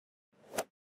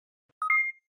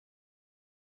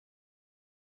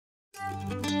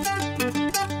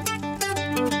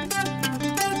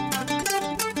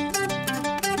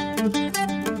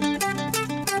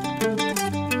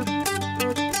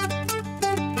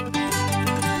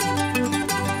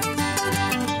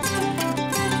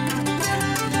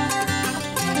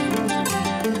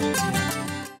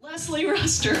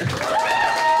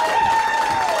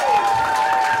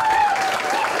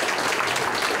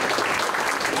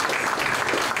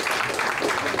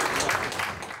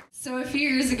few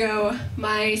years ago,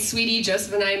 my sweetie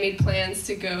Joseph and I made plans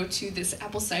to go to this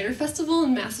apple cider festival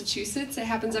in Massachusetts. It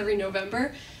happens every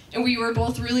November, and we were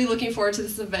both really looking forward to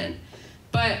this event.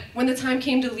 But when the time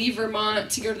came to leave Vermont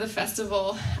to go to the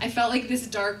festival, I felt like this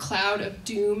dark cloud of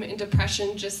doom and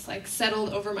depression just like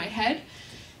settled over my head.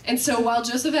 And so while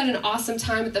Joseph had an awesome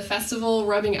time at the festival,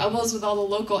 rubbing elbows with all the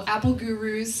local apple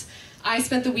gurus, I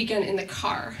spent the weekend in the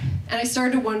car. And I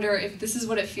started to wonder if this is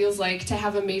what it feels like to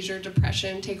have a major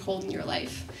depression take hold in your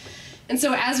life. And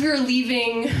so as we were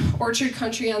leaving Orchard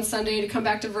Country on Sunday to come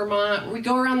back to Vermont, we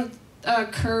go around the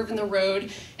curve in the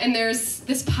road, and there's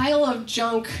this pile of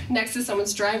junk next to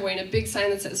someone's driveway and a big sign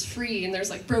that says free, and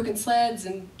there's like broken sleds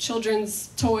and children's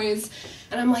toys.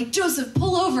 And I'm like, Joseph,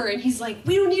 pull over. And he's like,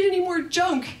 we don't need any more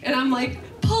junk. And I'm like,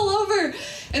 pull over.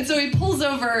 And so he pulls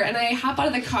over, and I hop out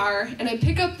of the car, and I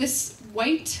pick up this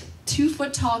white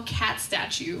 2-foot-tall cat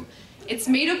statue. It's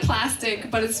made of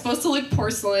plastic, but it's supposed to look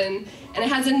porcelain, and it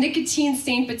has a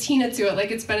nicotine-stained patina to it,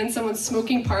 like it's been in someone's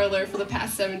smoking parlor for the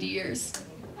past 70 years.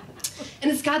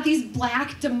 And it's got these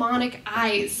black, demonic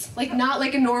eyes, like not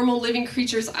like a normal living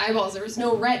creature's eyeballs. There was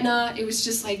no retina. It was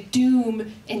just like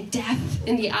doom and death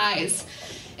in the eyes.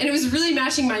 And it was really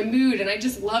matching my mood, and I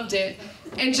just loved it.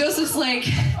 And Joseph's like,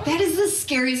 that is the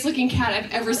scariest looking cat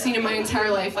I've ever seen in my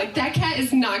entire life. Like, that cat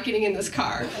is not getting in this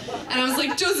car. And I was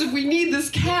like, Joseph, we need this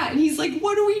cat. And he's like,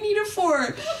 what do we need it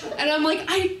for? And I'm like,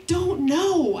 I don't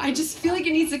know. I just feel like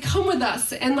it needs to come with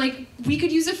us. And like, we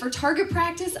could use it for target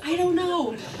practice. I don't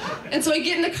know. And so I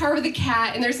get in the car with the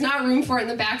cat, and there's not room for it in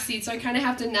the back seat, so I kind of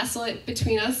have to nestle it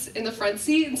between us in the front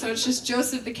seat. And so it's just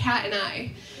Joseph, the cat, and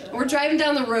I. And we're driving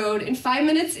down the road, and 5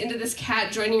 minutes into this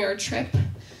cat joining our trip,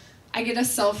 I get a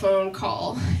cell phone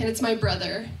call, and it's my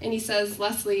brother, and he says,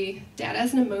 Leslie, Dad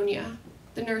has pneumonia.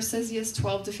 The nurse says he has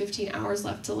 12 to 15 hours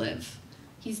left to live.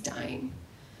 He's dying.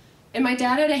 And my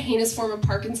dad had a heinous form of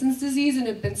Parkinson's disease and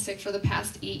had been sick for the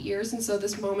past 8 years, and so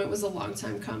this moment was a long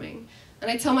time coming.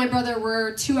 And I tell my brother,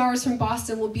 we're 2 hours from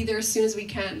Boston, we'll be there as soon as we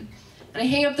can. And I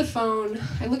hang up the phone,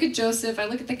 I look at Joseph, I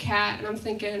look at the cat, and I'm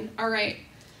thinking, all right,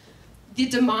 the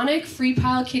demonic free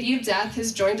pile kitty of death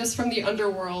has joined us from the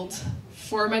underworld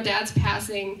for my dad's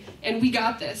passing, and we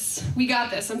got this. We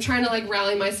got this. I'm trying to like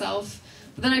rally myself,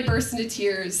 but then I burst into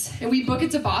tears, and we book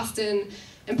it to Boston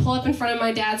and pull up in front of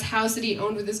my dad's house that he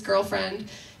owned with his girlfriend.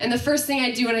 And the first thing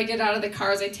I do when I get out of the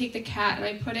car is I take the cat and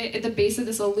I put it at the base of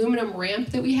this aluminum ramp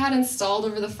that we had installed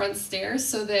over the front stairs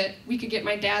so that we could get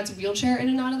my dad's wheelchair in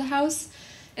and out of the house.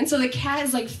 And so the cat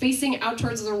is like facing out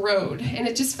towards the road, and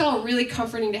it just felt really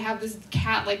comforting to have this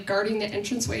cat like guarding the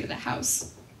entranceway to the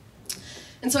house.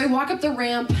 And so I walk up the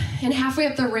ramp, and halfway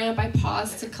up the ramp, I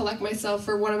pause to collect myself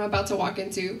for what I'm about to walk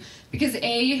into. Because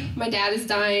A, my dad is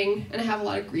dying, and I have a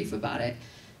lot of grief about it.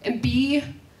 And B,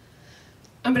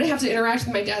 I'm gonna have to interact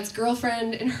with my dad's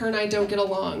girlfriend, and her and I don't get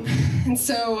along. And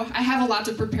so I have a lot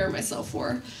to prepare myself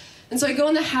for. And so I go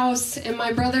in the house, and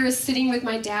my brother is sitting with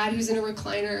my dad, who's in a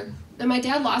recliner. And my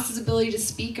dad lost his ability to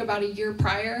speak about a year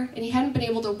prior, and he hadn't been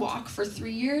able to walk for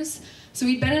 3 years. So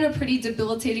he'd been in a pretty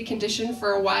debilitated condition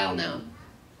for a while now.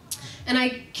 And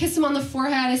I kiss him on the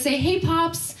forehead, I say, hey,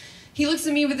 Pops. He looks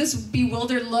at me with this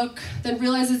bewildered look, then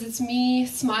realizes it's me,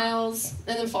 smiles,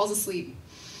 and then falls asleep.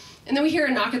 And then we hear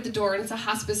a knock at the door, and it's a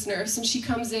hospice nurse, and she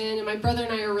comes in, and my brother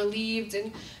and I are relieved,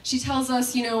 and she tells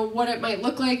us, you know, what it might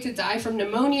look like to die from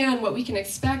pneumonia and what we can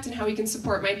expect and how we can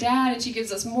support my dad, and she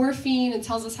gives us morphine and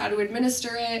tells us how to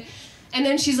administer it. And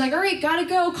then she's like, all right, gotta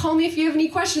go, call me if you have any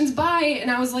questions, bye.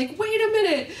 And I was like, wait a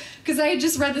minute, because I had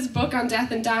just read this book on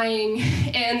death and dying,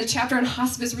 and the chapter on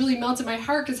hospice really melted my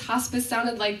heart, because hospice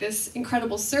sounded like this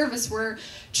incredible service where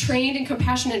trained and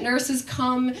compassionate nurses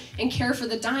come and care for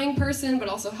the dying person, but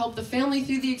also help the family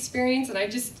through the experience, and I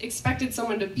just expected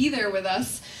someone to be there with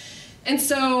us. And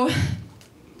so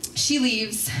she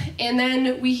leaves, and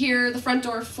then we hear the front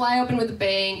door fly open with a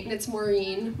bang, and it's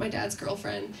Maureen, my dad's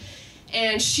girlfriend.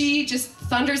 And she just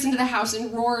thunders into the house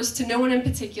and roars to no one in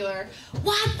particular,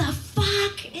 what the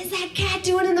fuck is that cat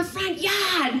doing in the front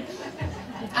yard?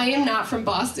 I am not from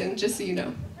Boston, just so you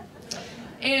know.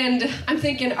 And I'm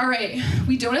thinking, all right,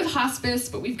 we don't have hospice,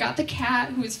 but we've got the cat,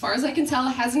 who as far as I can tell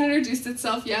hasn't introduced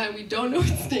itself yet, and we don't know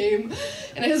its name.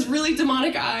 And it has really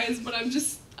demonic eyes, but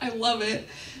I love it.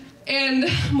 And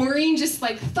Maureen just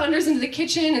like thunders into the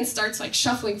kitchen and starts like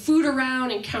shuffling food around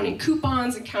and counting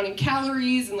coupons and counting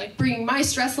calories and like bringing my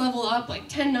stress level up like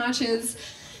 10 notches.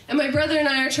 And my brother and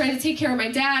I are trying to take care of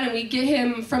my dad, and we get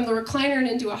him from the recliner and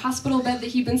into a hospital bed that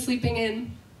he'd been sleeping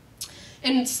in.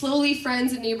 And slowly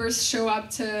friends and neighbors show up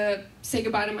to say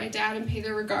goodbye to my dad and pay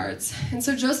their regards. And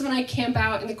so Joseph and I camp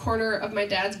out in the corner of my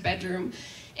dad's bedroom.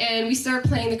 And we start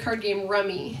playing the card game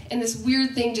Rummy, and this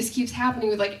weird thing just keeps happening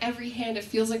with like every hand. It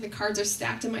feels like the cards are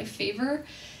stacked in my favor.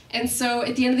 And so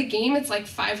at the end of the game, it's like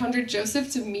 500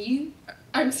 Joseph to me.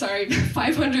 I'm sorry,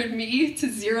 500 me to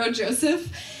 0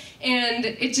 Joseph. And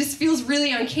it just feels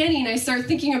really uncanny, and I start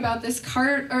thinking about this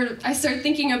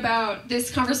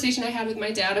conversation I had with my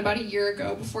dad about a year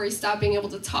ago before he stopped being able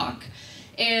to talk.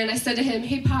 And I said to him,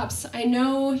 "Hey Pops, I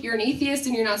know you're an atheist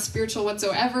and you're not spiritual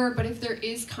whatsoever, but if there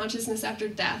is consciousness after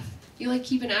death, you like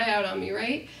keep an eye out on me,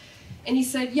 right?" And he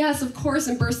said, "Yes, of course,"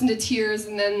 and burst into tears,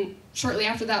 and then shortly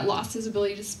after that lost his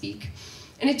ability to speak.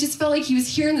 And it just felt like he was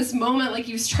here in this moment, like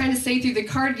he was trying to say through the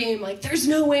card game, like, there's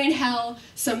no way in hell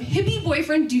some hippie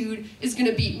boyfriend dude is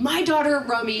gonna beat my daughter at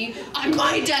Rummy on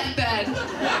my deathbed.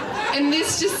 And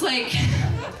this just like,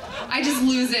 I just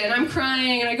lose it. And I'm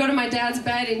crying, and I go to my dad's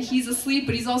bed, and he's asleep,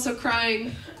 but he's also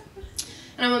crying.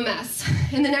 And I'm a mess.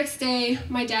 And the next day,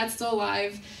 my dad's still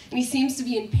alive, and he seems to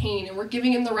be in pain, and we're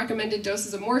giving him the recommended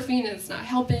doses of morphine, and it's not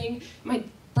helping. My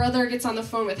brother gets on the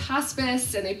phone with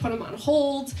hospice, and they put him on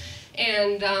hold,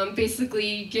 and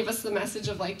basically give us the message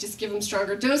of like, just give him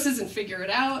stronger doses and figure it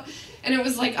out. And it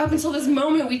was like, up until this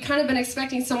moment, we'd kind of been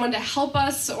expecting someone to help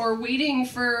us or waiting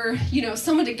for, you know,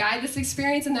 someone to guide this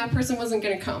experience, and that person wasn't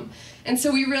gonna come. And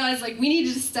so we realized like we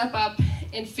needed to step up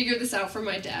and figure this out for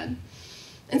my dad.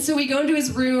 And so we go into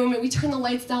his room, and we turn the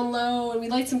lights down low, and we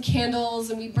light some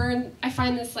candles, and we burn, I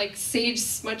find this like sage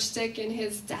smudge stick in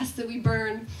his desk that we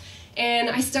burn. And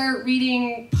I start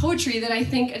reading poetry that I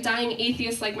think a dying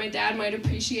atheist like my dad might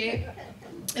appreciate.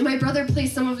 And my brother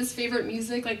plays some of his favorite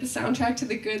music, like the soundtrack to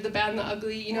The Good, the Bad, and the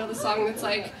Ugly. You know, the song that's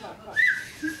like,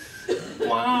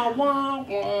 wah, wah,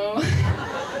 wah.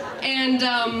 And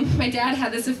my dad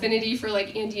had this affinity for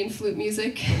like Andean flute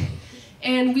music.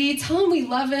 And we tell him we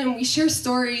love him, we share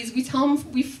stories, we tell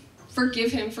him we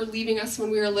forgive him for leaving us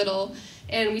when we were little,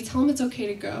 and we tell him it's okay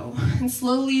to go. And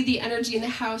slowly the energy in the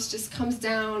house just comes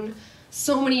down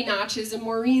so many notches, and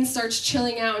Maureen starts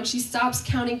chilling out, and she stops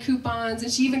counting coupons,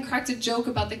 and she even cracked a joke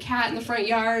about the cat in the front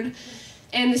yard.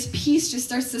 And this peace just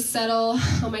starts to settle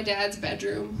on my dad's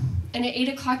bedroom. And at 8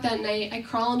 o'clock that night, I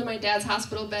crawl into my dad's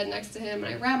hospital bed next to him,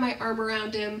 and I wrap my arm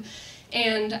around him,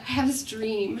 and I have this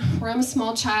dream where I'm a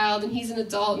small child, and he's an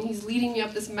adult, and he's leading me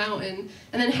up this mountain.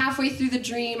 And then halfway through the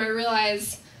dream, I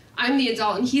realize I'm the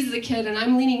adult, and he's the kid, and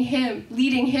I'm leading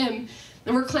him.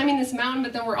 And we're climbing this mountain,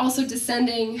 but then we're also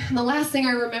descending. And the last thing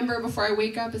I remember before I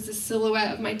wake up is this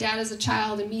silhouette of my dad as a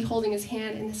child and me holding his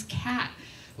hand and this cat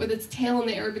with its tail in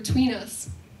the air between us.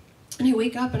 And I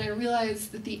wake up and I realize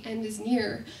that the end is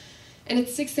near. And at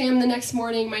 6 a.m. the next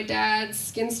morning, my dad's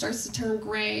skin starts to turn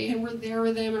gray, and we're there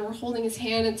with him, and we're holding his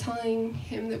hand and telling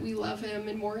him that we love him,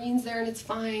 and Maureen's there and it's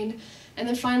fine. And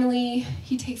then finally,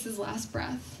 he takes his last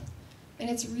breath. And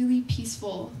it's really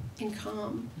peaceful and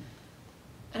calm.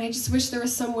 And I just wish there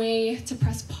was some way to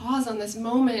press pause on this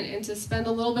moment and to spend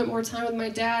a little bit more time with my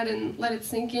dad and let it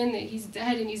sink in that he's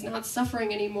dead and he's not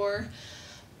suffering anymore.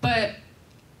 But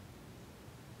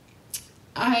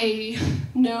I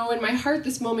know in my heart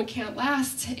this moment can't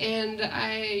last, and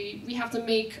we have to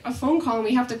make a phone call, and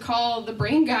we have to call the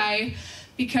brain guy,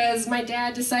 because my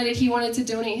dad decided he wanted to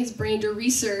donate his brain to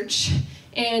research.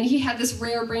 And he had this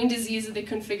rare brain disease that they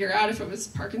couldn't figure out if it was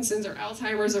Parkinson's or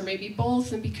Alzheimer's or maybe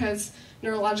both. And because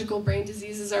neurological brain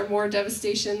diseases are more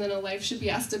devastation than a life should be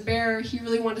asked to bear, he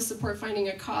really wanted to support finding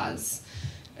a cause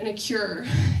and a cure.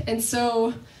 And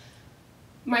so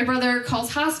my brother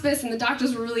calls hospice, and the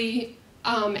doctors were really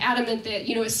adamant that,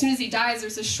 you know, as soon as he dies,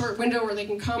 there's a short window where they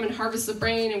can come and harvest the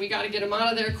brain, and we got to get him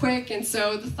out of there quick. And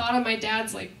so the thought of my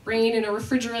dad's like brain in a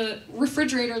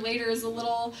refrigerator later is a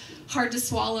little hard to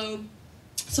swallow.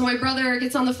 So my brother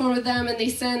gets on the phone with them, and they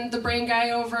send the brain guy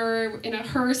over in a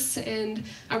hearse, and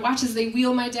I watch as they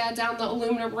wheel my dad down the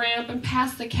aluminum ramp and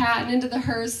past the cat and into the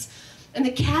hearse. And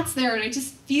the cat's there, and I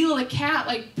just feel the cat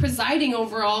like presiding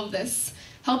over all of this,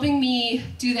 helping me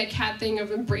do that cat thing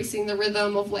of embracing the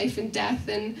rhythm of life and death,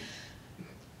 and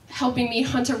helping me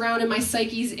hunt around in my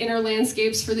psyche's inner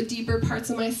landscapes for the deeper parts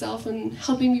of myself, and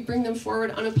helping me bring them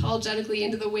forward unapologetically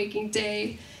into the waking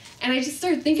day. And I just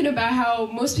started thinking about how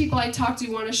most people I talk to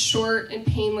want a short and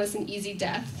painless and easy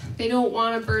death. They don't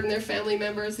want to burden their family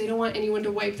members. They don't want anyone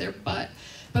to wipe their butt.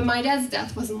 But my dad's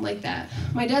death wasn't like that.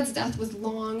 My dad's death was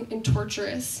long and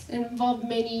torturous, and involved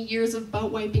many years of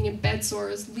butt wiping and bed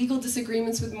sores, legal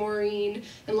disagreements with Maureen,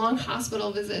 and long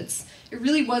hospital visits. It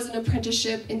really was an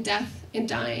apprenticeship in death and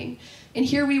dying. And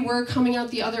here we were coming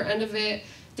out the other end of it.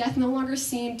 Death no longer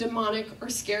seemed demonic or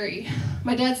scary.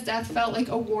 My dad's death felt like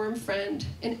a warm friend,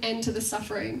 an end to the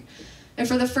suffering. And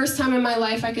for the first time in my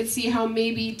life, I could see how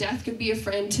maybe death could be a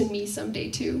friend to me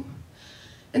someday too.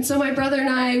 And so my brother and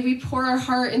I, we pour our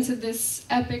heart into this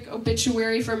epic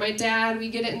obituary for my dad. We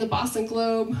get it in the Boston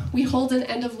Globe. We hold an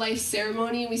end-of-life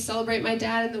ceremony, and we celebrate my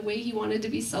dad in the way he wanted to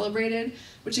be celebrated,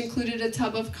 which included a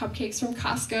tub of cupcakes from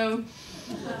Costco.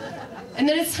 And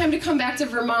then it's time to come back to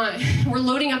Vermont. We're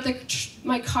loading up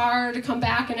my car to come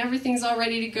back, and everything's all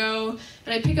ready to go.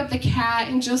 And I pick up the cat,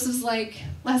 and Joseph's like,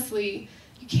 Leslie,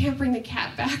 you can't bring the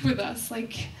cat back with us.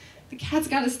 Like, the cat's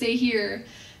got to stay here.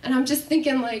 And I'm just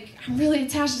thinking, like, I'm really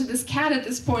attached to this cat at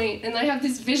this point, and I have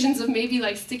these visions of maybe,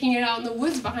 like, sticking it out in the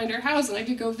woods behind our house, and I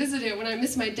could go visit it when I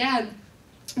miss my dad.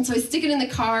 And so I stick it in the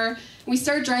car, and we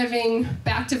start driving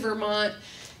back to Vermont,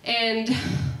 and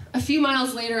a few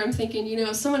miles later, I'm thinking, you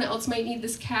know, someone else might need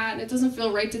this cat, and it doesn't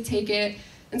feel right to take it.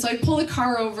 And so I pull the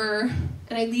car over,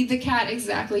 and I leave the cat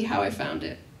exactly how I found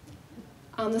it,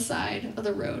 on the side of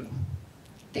the road.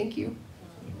 Thank you.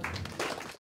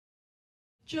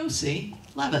 Josie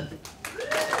Levitt.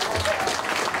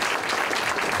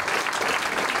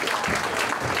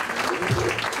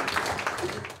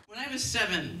 When I was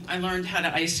 7, I learned how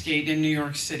to ice skate in New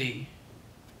York City,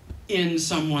 in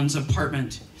someone's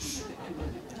apartment.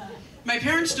 My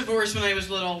parents divorced when I was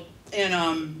little,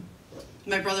 and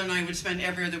my brother and I would spend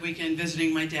every other weekend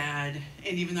visiting my dad,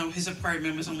 and even though his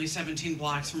apartment was only 17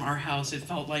 blocks from our house, it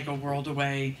felt like a world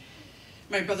away.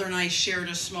 My brother and I shared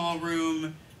a small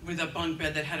room with a bunk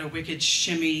bed that had a wicked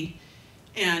shimmy.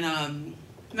 And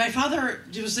my father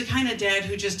was the kind of dad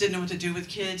who just didn't know what to do with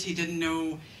kids. He didn't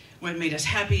know what made us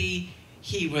happy.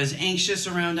 He was anxious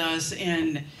around us,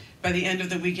 and by the end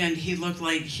of the weekend, he looked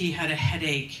like he had a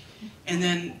headache. And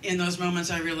then in those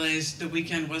moments, I realized the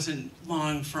weekend wasn't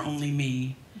long for only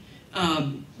me.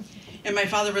 And my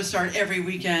father would start every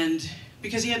weekend,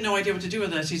 because he had no idea what to do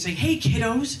with us. He'd say, hey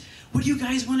kiddos, what do you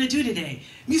guys want to do today?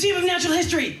 Museum of Natural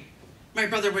History. My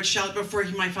brother would shout before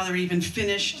my father even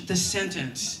finished the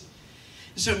sentence.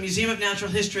 So Museum of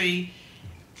Natural History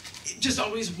just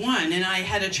always won, and I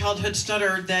had a childhood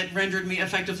stutter that rendered me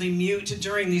effectively mute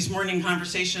during these morning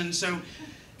conversations. So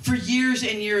for years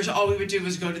and years, all we would do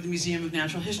was go to the Museum of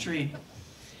Natural History.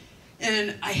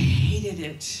 And I hated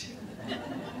it.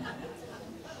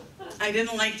 I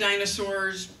didn't like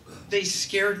dinosaurs. They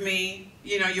scared me.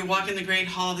 You know, you walk in the Great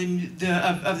Hall of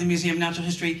the Museum of Natural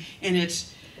History, and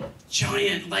it's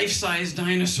giant life-size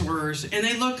dinosaurs, and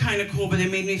they look kind of cool, but they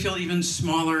made me feel even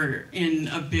smaller in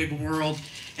a big world.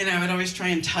 And I would always try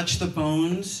and touch the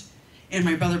bones, and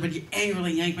my brother would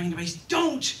angrily yank my hand away.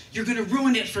 Don't! You're going to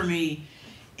ruin it for me.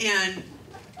 And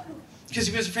because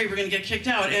he was afraid we were going to get kicked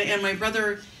out. And my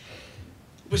brother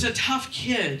was a tough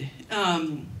kid.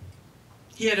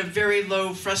 He had a very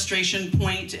low frustration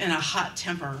point and a hot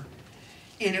temper,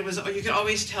 and it was, you could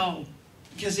always tell,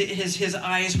 because his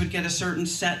eyes would get a certain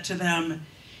set to them,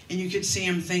 and you could see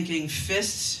him thinking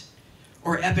fists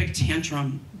or epic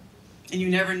tantrum, and you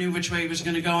never knew which way he was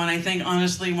going to go. And I think,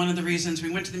 honestly, one of the reasons we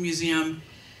went to the museum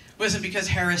wasn't because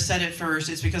Harris said it first,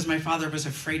 it's because my father was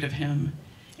afraid of him,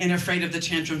 and afraid of the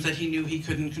tantrums that he knew he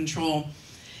couldn't control.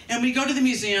 And we go to the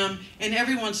museum, and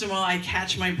every once in a while I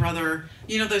catch my brother,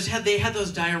 you know, they had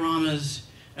those dioramas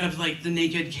of like the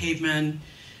naked cavemen.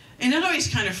 And that always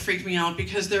kind of freaked me out,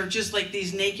 because they're just like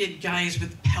these naked guys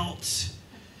with pelts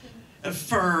of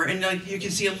fur, and like you can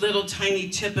see a little tiny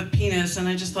tip of penis, and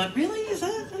I just thought, really, is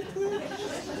that?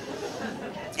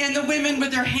 And the women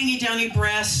with their hangy-downy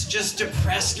breasts just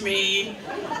depressed me.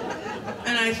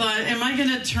 And I thought, am I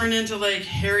gonna turn into like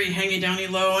hairy hangy-downy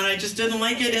low? And I just didn't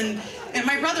like it, and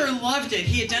my brother loved it.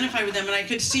 He identified with them, and I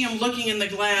could see him looking in the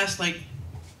glass, like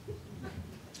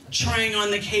trying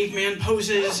on the caveman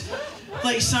poses.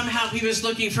 Like somehow he was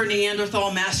looking for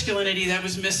Neanderthal masculinity that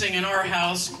was missing in our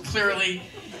house, clearly.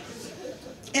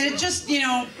 And it just, you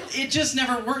know, it just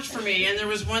never worked for me. And there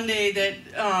was one day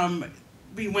that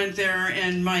we went there,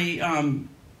 and my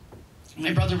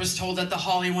brother was told that the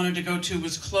hall he wanted to go to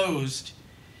was closed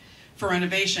for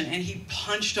renovation, and he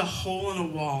punched a hole in a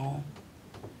wall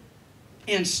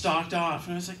and stalked off.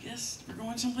 And I was like, yes, we're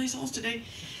going someplace else today.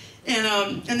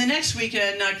 And the next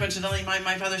weekend, not coincidentally,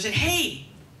 my father said, hey,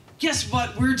 guess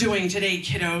what we're doing today,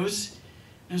 kiddos?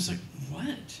 And I was like,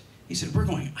 what? He said, we're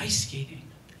going ice skating.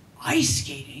 Ice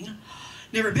skating?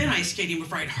 Never been ice skating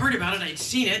before. I'd heard about it, I'd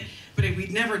seen it, but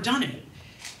we'd never done it.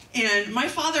 And my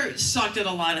father sucked at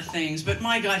a lot of things, but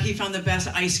my God, he found the best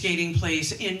ice skating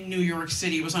place in New York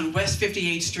City. It was on West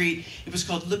 58th Street. It was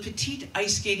called Le Petit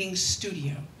Ice Skating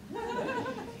Studio.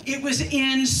 It was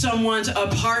in someone's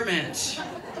apartment.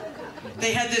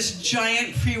 They had this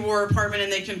giant pre-war apartment,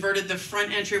 and they converted the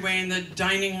front entryway and the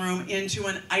dining room into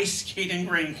an ice skating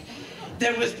rink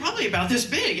that was probably about this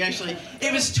big, actually.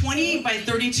 It was 20 by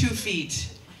 32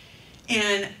 feet.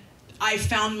 And I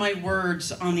found my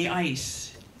words on the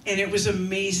ice, and it was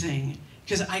amazing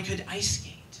because I could ice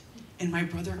skate, and my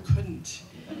brother couldn't.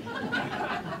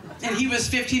 And he was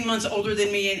 15 months older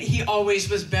than me, and he always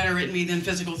was better at me than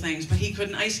physical things, but he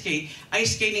couldn't ice skate.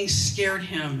 Ice skating scared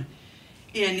him.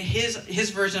 And his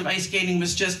version of ice skating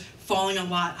was just falling a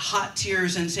lot, hot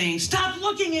tears, and saying, "Stop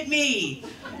looking at me!"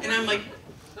 And I'm like,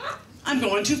 "I'm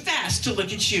going too fast to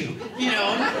look at you," you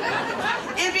know?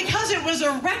 And because it was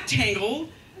a rectangle,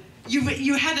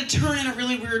 you had to turn in a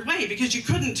really weird way because you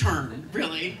couldn't turn,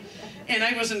 really. And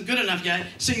I wasn't good enough yet,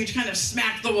 so you'd kind of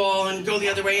smack the wall and go the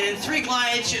other way, and in 3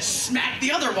 glides, you smack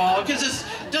the other wall, because this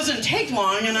doesn't take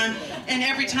long, and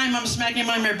every time I'm smacking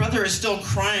mine, my brother is still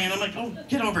crying, and I'm like, oh,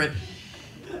 get over it.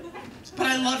 But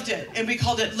I loved it, and we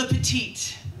called it Le Petit.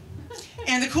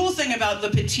 And the cool thing about Le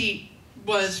Petit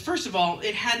was, first of all,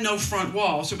 it had no front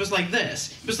wall, so it was like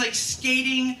this. It was like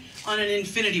skating on an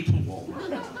infinity pool.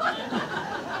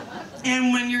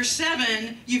 And when you're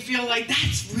 7, you feel like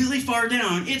that's really far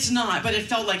down. It's not, but it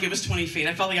felt like it was 20 feet.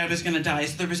 I felt like I was gonna die,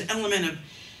 so there was an element of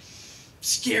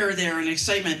scare there and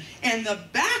excitement. And the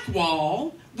back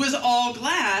wall was all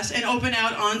glass and open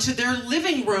out onto their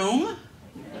living room.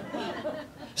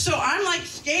 So I'm like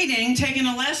skating, taking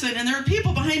a lesson, and there are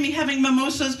people behind me having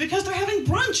mimosas because they're having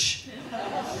brunch.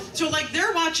 So like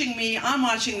they're watching me, I'm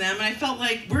watching them, and I felt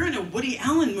like we're in a Woody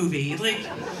Allen movie. Like,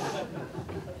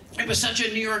 it was such a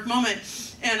New York moment,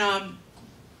 and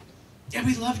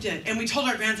we loved it. And we told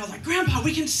our grandfather, like, "Grandpa,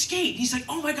 we can skate." And he's like,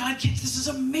 "Oh my God, kids, this is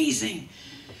amazing,"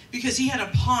 because he had a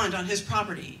pond on his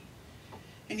property,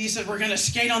 and he said, "We're gonna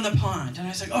skate on the pond." And I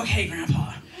was like, "Okay,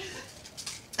 Grandpa."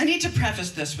 I need to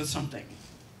preface this with something.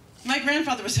 My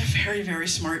grandfather was a very, very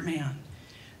smart man,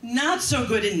 not so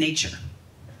good in nature.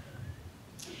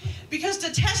 Because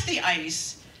to test the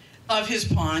ice of his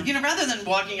pond, you know, rather than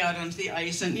walking out onto the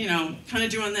ice and, you know, kind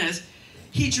of doing this,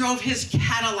 he drove his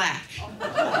Cadillac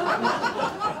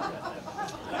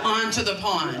onto the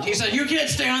pond. He said, "You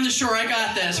kids stay on the shore, I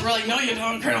got this." We're like, "No, you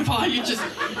don't, Grandpa, you just..."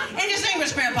 And his name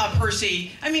was Grandpa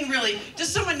Percy. I mean, really, does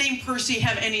someone named Percy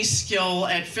have any skill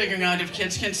at figuring out if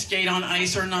kids can skate on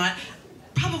ice or not?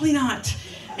 Probably not.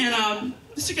 And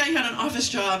this is a guy who had an office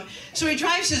job. So he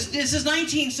drives this is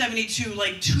 1972,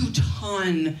 like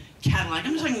 2-ton Cadillac.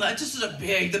 I'm talking about, this is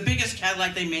the biggest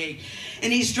Cadillac they made.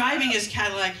 And he's driving his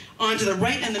Cadillac onto the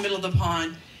right in the middle of the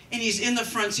pond, and he's in the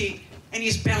front seat, and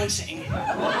he's bouncing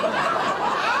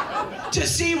to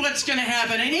see what's gonna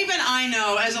happen. And even I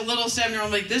know, as a little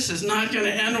 7-year-old, like, this is not gonna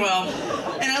end well.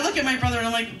 And I look at my brother and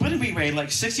I'm like, what did we weigh,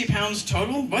 like 60 pounds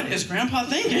total? What is Grandpa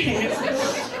thinking?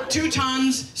 2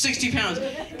 tons, 60 pounds.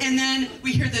 And then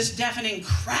we hear this deafening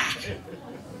crack,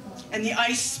 and the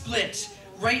ice split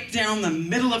right down the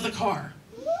middle of the car.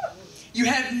 You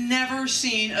have never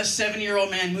seen a 7-year-old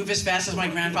man move as fast as my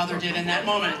grandfather did in that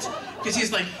moment. Because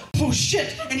he's like, "Oh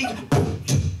shit," and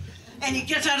he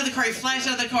gets out of the car, he flies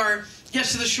out of the car,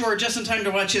 gets to the shore just in time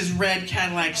to watch his red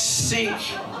Cadillac sink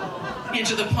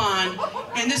into the pond.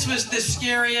 And this was the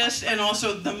scariest and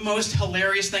also the most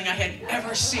hilarious thing I had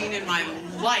ever seen in my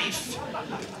life.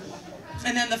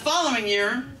 And then the following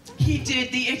year, he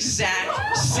did the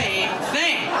exact same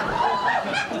thing,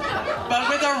 but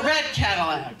with a red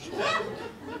Cadillac.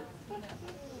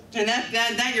 And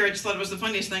that year, I just thought it was the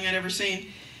funniest thing I'd ever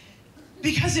seen.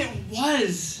 Because it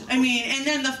was. I mean, and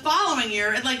then the following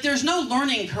year, like, there's no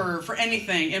learning curve for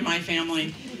anything in my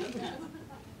family.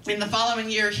 In the following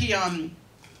year, he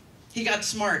got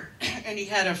smart, and he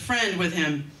had a friend with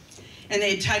him, and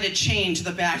they tied a chain to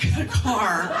the back of the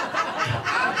car.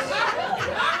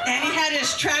 And he had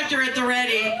his tractor at the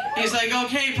ready. He's like,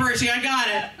 "Okay, Percy, I got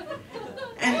it."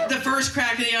 And the first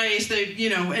crack of the ice,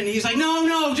 and he's like,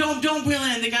 "No, don't wheel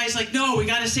in." The guy's like, "No, we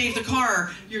gotta save the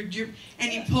car."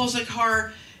 And he pulls the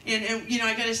car, and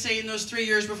I gotta say, in those 3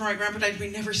 years before my grandpa died, we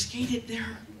never skated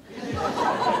there.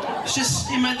 It's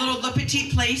just in my little Le Petit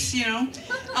place, you know.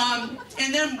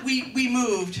 And then we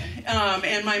moved,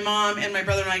 and my mom and my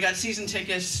brother and I got season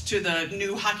tickets to the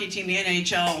new hockey team, the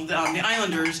NHL, the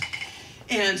Islanders.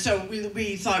 And so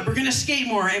we thought, we're gonna skate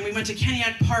more, and we went to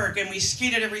Kenyak Park, and we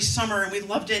skated every summer, and we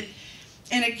loved it.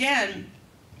 And again,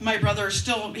 my brother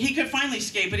he could finally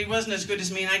skate, but he wasn't as good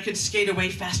as me, and I could skate away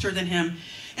faster than him.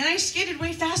 And I skated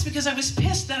way fast because I was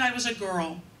pissed that I was a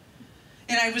girl.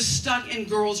 And I was stuck in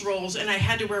girls' roles, and I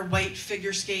had to wear white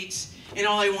figure skates, and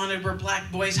all I wanted were black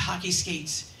boys' hockey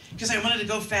skates, because I wanted to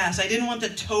go fast. I didn't want the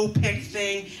toe pick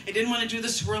thing. I didn't want to do the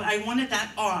swirl. I wanted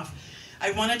that off.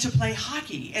 I wanted to play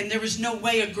hockey, and there was no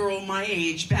way a girl my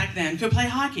age back then could play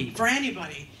hockey for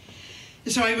anybody.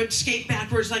 so I would skate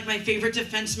backwards like my favorite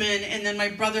defenseman, and then my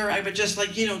brother, I would just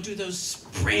like, you know, do those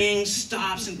spring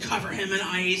stops and cover him in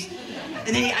ice.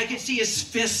 And then I could see his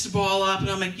fists ball up, and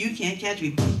I'm like, you can't catch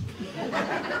me.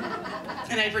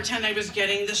 And I'd pretend I was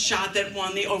getting the shot that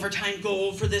won the overtime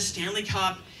goal for this Stanley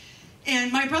Cup.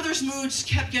 And my brother's moods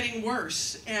kept getting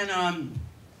worse, and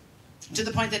to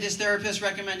the point that his therapist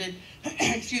recommended,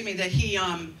 excuse me, that he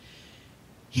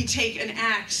take an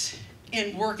axe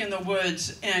and work in the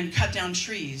woods and cut down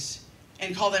trees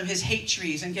and call them his hate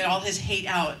trees and get all his hate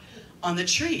out on the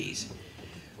trees.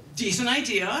 Decent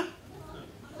idea.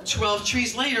 12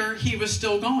 trees later, he was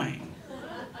still going.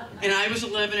 And I was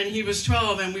 11 and he was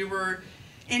 12,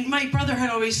 and my brother had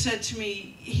always said to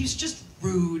me, he's just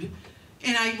rude.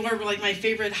 And I wore like my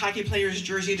favorite hockey player's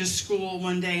jersey to school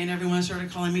one day, and everyone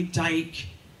started calling me Dyke,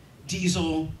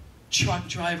 Diesel, truck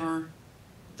driver.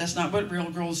 That's not what real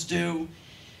girls do.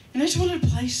 And I just wanted to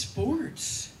play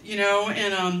sports, you know?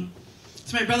 And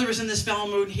so my brother was in this foul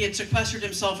mood. He had sequestered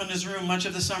himself in his room much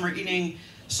of the summer, eating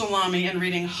salami and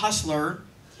reading Hustler,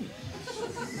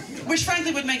 which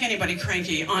frankly would make anybody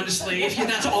cranky, honestly, if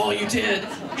that's all you did.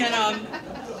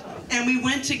 And we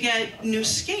went to get new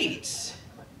skates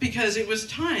because it was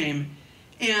time.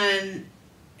 And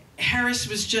Harris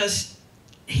was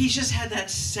he just had that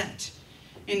set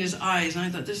in his eyes. And I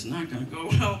thought, this is not gonna go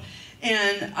well.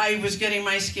 And I was getting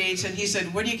my skates, and he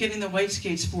said, what are you getting the white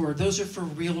skates for? Those are for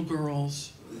real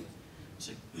girls. I was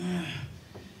like, ugh.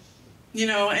 You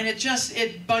know, and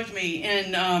it bugged me.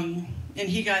 And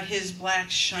he got his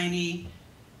black, shiny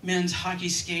men's hockey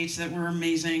skates that were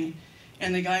amazing.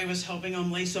 And the guy was helping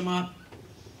him lace them up.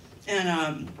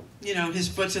 And, you know, his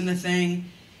foot's in the thing.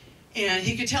 And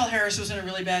he could tell Harris was in a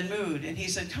really bad mood. And he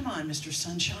said, come on, Mr.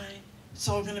 Sunshine, it's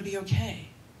all gonna be okay.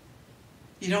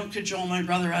 You don't cajole my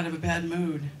brother out of a bad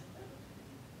mood.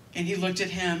 And he looked at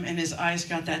him, and his eyes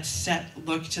got that set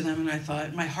look to them, and I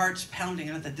thought, my heart's pounding,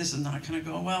 and I thought, this is not gonna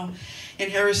go well.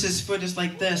 And Harris's foot is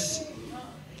like this,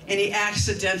 and he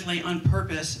accidentally, on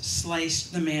purpose,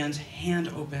 sliced the man's hand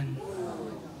open.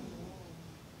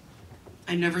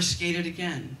 I never skated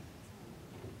again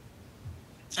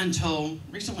until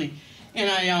recently.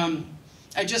 And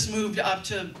I just moved up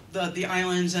to the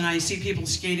islands, and I see people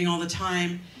skating all the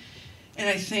time. And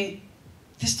I think,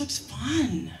 this looks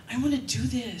fun. I want to do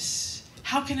this.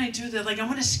 How can I do that? Like, I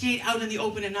want to skate out in the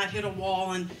open and not hit a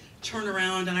wall and turn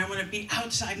around, and I want to be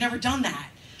outside. I've never done that.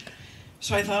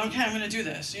 So I thought, okay, I'm going to do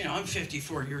this. You know, I'm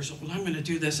 54 years old. I'm going to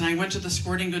do this. And I went to the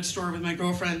sporting goods store with my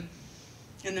girlfriend,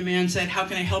 and the man said, how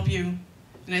can I help you?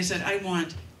 And I said, I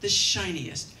want the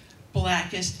shiniest,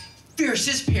 blackest,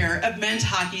 fiercest pair of men's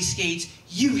hockey skates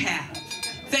you have.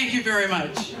 Thank you very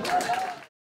much.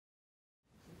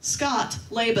 Scott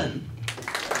Laban.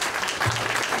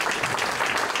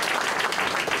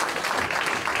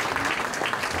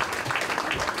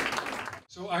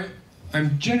 So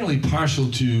I'm generally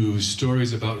partial to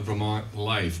stories about Vermont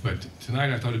life, but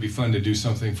tonight I thought it'd be fun to do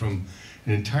something from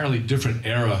an entirely different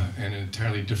era and an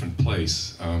entirely different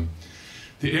place.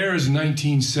 The era is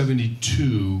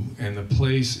 1972, and the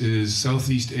place is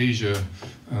Southeast Asia,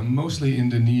 mostly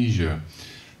Indonesia.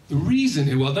 The reason,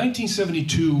 well,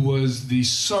 1972 was the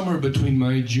summer between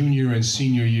my junior and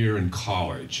senior year in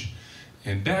college.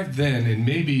 And back then, and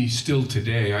maybe still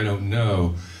today, I don't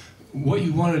know, what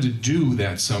you wanted to do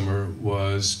that summer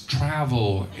was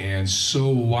travel and sow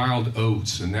wild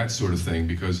oats and that sort of thing,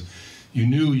 because you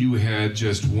knew you had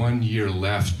just 1 year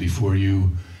left before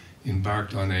you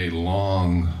embarked on a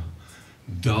long,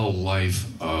 dull life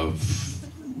of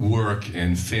work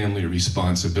and family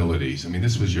responsibilities. I mean,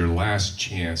 this was your last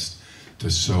chance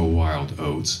to sow wild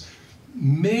oats.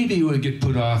 Maybe it would get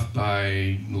put off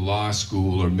by law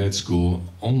school or med school,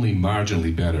 only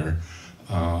marginally better.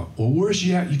 Or worse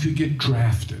yet, you could get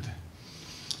drafted.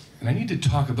 And I need to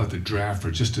talk about the draft for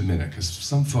just a minute, because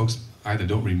some folks either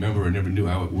don't remember or never knew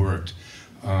how it worked.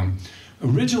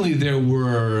 Originally, there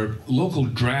were local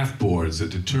draft boards that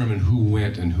determined who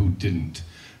went and who didn't.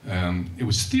 It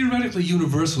was theoretically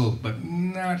universal, but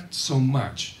not so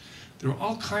much. There were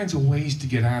all kinds of ways to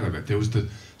get out of it. There was the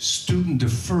student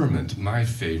deferment, my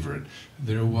favorite.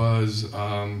 There was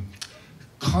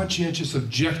conscientious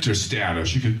objector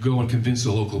status. You could go and convince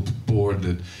the local board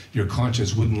that your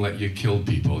conscience wouldn't let you kill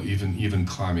people, even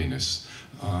communists.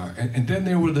 And then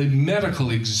there were the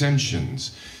medical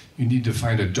exemptions. You need to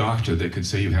find a doctor that could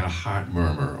say you had a heart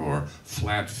murmur, or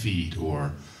flat feet,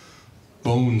 or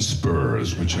bone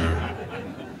spurs, which our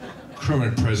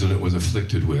current president was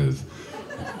afflicted with.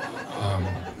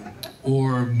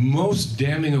 Or most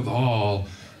damning of all,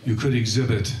 you could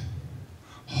exhibit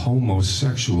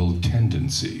homosexual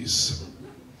tendencies.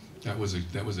 That was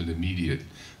an immediate.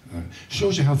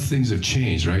 Shows you how things have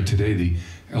changed, right? Today, the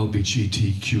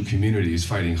LGBTQ community is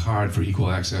fighting hard for equal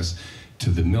access to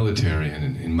the military,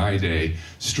 and in my day,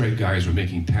 straight guys were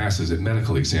making passes at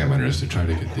medical examiners to try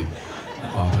to get the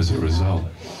opposite result.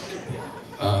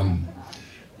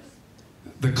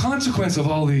 The consequence of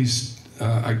all these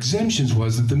exemptions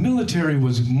was that the military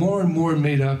was more and more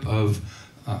made up of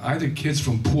either kids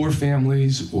from poor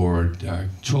families or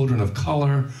children of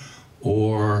color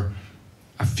or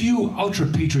a few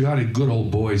ultra-patriotic good old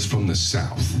boys from the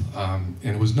South. And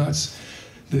it was nuts.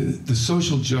 The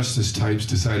social justice types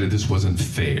decided this wasn't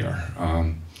fair,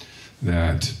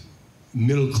 that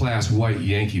middle-class white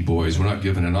Yankee boys were not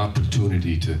given an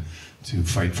opportunity to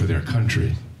fight for their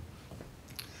country.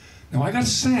 Now, I gotta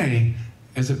say,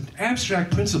 as an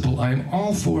abstract principle, I am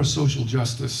all for social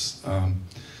justice.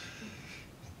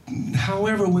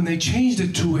 However, when they changed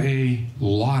it to a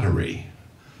lottery,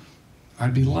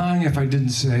 I'd be lying if I didn't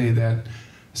say that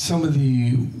some of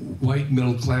the white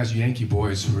middle-class Yankee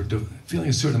boys were feeling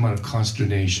a certain amount of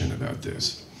consternation about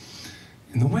this.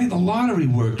 And the way the lottery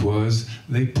worked was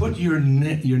they put your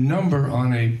number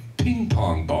on a ping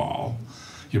pong ball,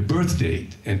 your birth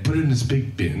date, and put it in this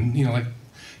big bin, you know, like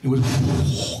it would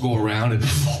go around and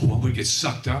one would get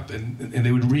sucked up and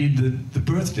they would read the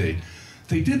birth date.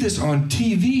 They did this on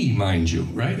TV, mind you,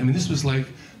 right? I mean, this was like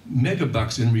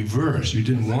megabucks in reverse. You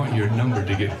didn't want your number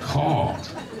to get called.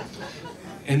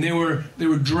 And there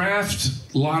were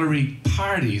draft lottery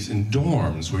parties in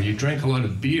dorms where you drank a lot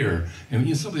of beer,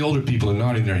 and some of the older people are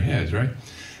nodding their heads, right?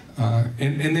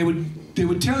 And they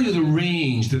would tell you the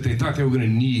range that they thought they were going to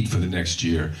need for the next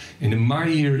year. And in my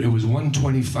year, it was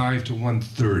 125 to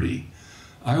 130.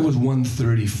 I was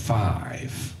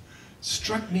 135.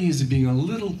 Struck me as being a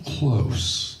little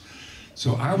close.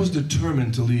 So I was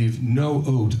determined to leave no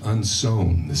oat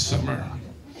unsown this summer.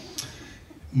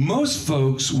 Most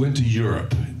folks went to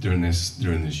Europe during this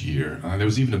year. There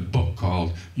was even a book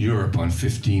called Europe on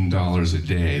 $15 a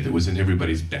day that was in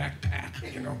everybody's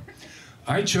backpack, you know.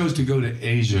 I chose to go to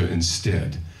Asia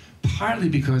instead, partly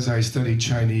because I studied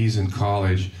Chinese in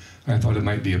college. I thought it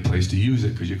might be a place to use it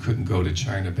because you couldn't go to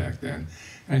China back then.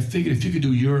 And I figured if you could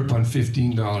do Europe on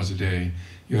 $15 a day,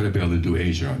 you ought to be able to do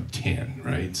Asia on 10,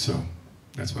 right? So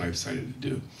that's what I decided to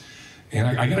do. And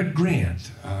I got a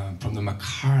grant from the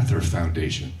MacArthur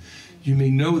Foundation. You may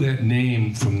know that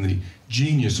name from the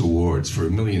Genius Awards for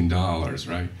 $1 million,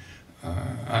 right?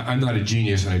 I'm not a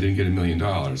genius and I didn't get $1 million.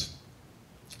 In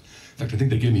fact, I think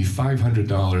they gave me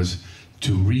 $500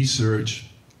 to research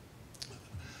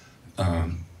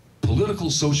political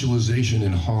socialization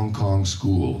in Hong Kong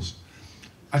schools,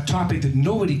 a topic that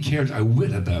nobody cared a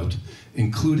whit about,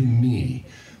 including me.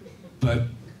 But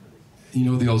you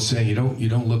know the old saying, you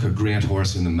don't look a grant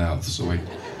horse in the mouth. So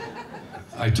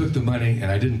I took the money,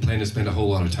 and I didn't plan to spend a whole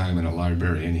lot of time in a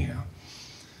library anyhow.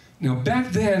 Now,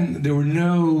 back then, there were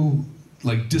no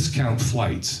like discount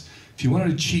flights. If you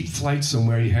wanted a cheap flight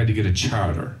somewhere, you had to get a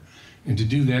charter. And to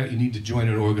do that, you need to join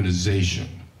an organization.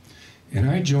 And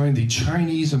I joined the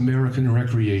Chinese American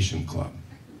Recreation Club.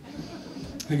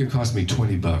 I think it cost me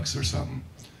 20 bucks or something.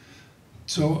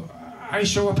 So I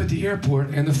show up at the airport,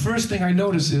 and the first thing I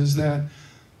notice is that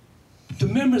the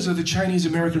members of the Chinese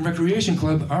American Recreation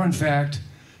Club are, in fact,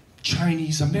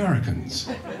 Chinese Americans.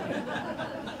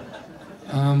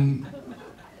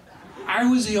 I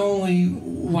was the only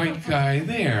white guy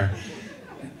there.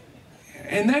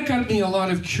 And that got me a lot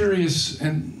of curious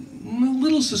and a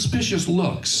little suspicious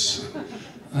looks.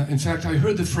 In fact, I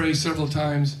heard the phrase several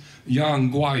times,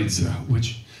 Yang Guaizi,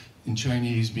 which in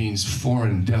Chinese means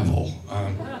foreign devil,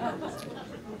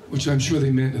 which I'm sure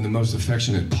they meant in the most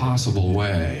affectionate possible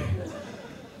way.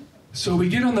 So we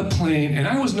get on the plane, and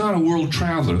I was not a world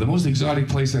traveler. The most exotic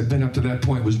place I'd been up to that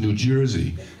point was New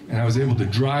Jersey, and I was able to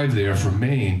drive there from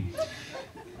Maine.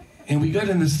 And we got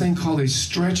in this thing called a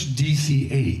stretch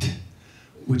DC-8,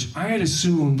 which I had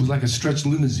assumed was like a stretch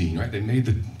limousine, right? They made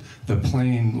the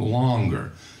plane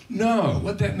longer. No,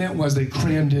 what that meant was they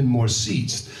crammed in more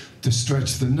seats to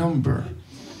stretch the number.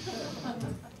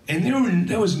 And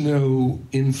there was no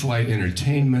in-flight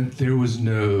entertainment, there was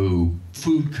no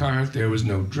food cart, there was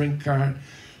no drink cart.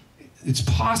 It's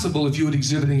possible if you were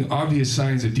exhibiting obvious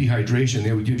signs of dehydration,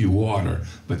 they would give you water,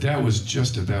 but that was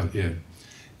just about it.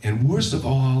 And worst of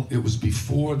all, it was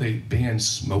before they banned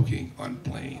smoking on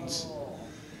planes.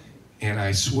 And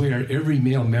I swear every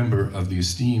male member of the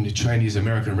esteemed Chinese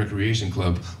American Recreation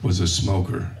Club was a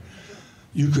smoker.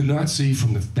 You could not see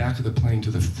from the back of the plane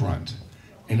to the front.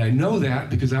 And I know that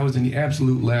because I was in the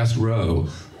absolute last row,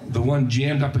 the one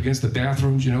jammed up against the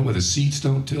bathrooms, you know, where the seats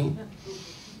don't tilt.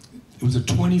 It was a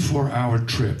 24-hour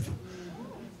trip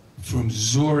from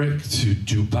Zurich to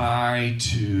Dubai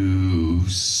to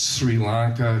Sri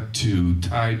Lanka to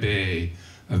Taipei.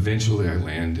 Eventually I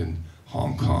land in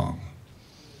Hong Kong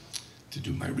to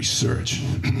do my research.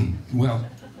 Well,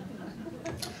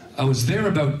 I was there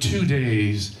about 2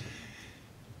 days,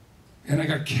 and I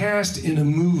got cast in a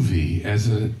movie as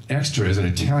an extra, as an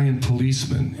Italian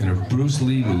policeman in a Bruce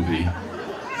Lee movie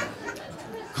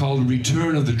called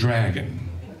Return of the Dragon.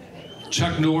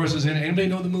 Chuck Norris is in it. Anybody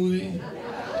know the movie?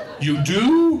 You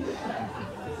do?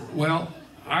 Well,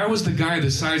 I was the guy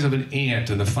the size of an ant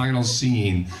in the final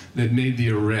scene that made the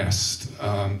arrest.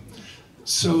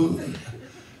 So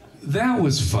that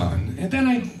was fun. And then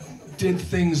I did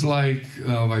things like,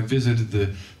 I visited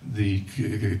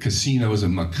the casinos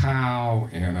in Macau,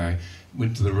 and I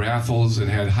went to the raffles and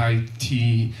had high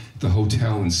tea at the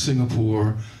hotel in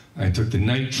Singapore. I took the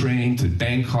night train to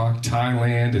Bangkok,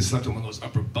 Thailand, and slept in one of those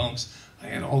upper bunks. I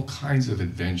had all kinds of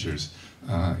adventures.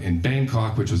 In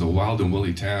Bangkok, which was a wild and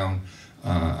woolly town,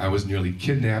 I was nearly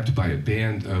kidnapped by a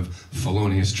band of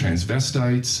felonious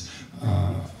transvestites.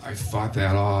 I fought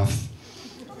that off.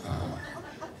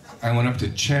 I went up to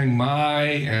Chiang Mai,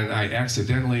 and I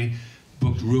accidentally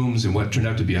booked rooms in what turned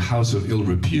out to be a house of ill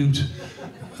repute,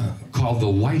 called the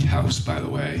White House, by the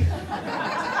way.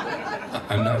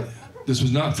 This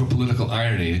was not for political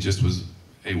irony, it just was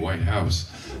a White House.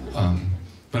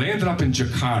 But I ended up in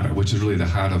Jakarta, which is really the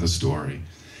heart of the story.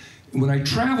 When I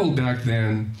traveled back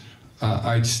then,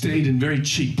 I stayed in very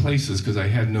cheap places because I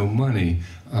had no money,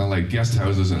 like guest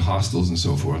houses and hostels and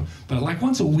so forth. But like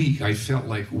once a week, I felt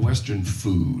like Western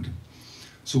food.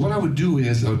 So what I would do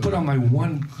is I would put on my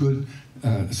one good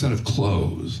set of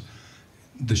clothes.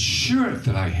 The shirt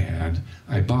that I had,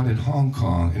 I bought in Hong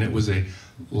Kong, and it was a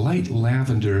light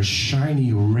lavender,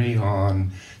 shiny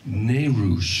rayon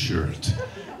Nehru shirt.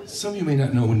 Some of you may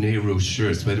not know Nehru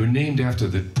shirts, but they were named after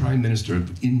the Prime Minister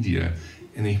of India,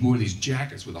 and they wore these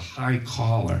jackets with a high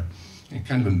collar and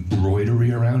kind of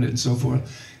embroidery around it and so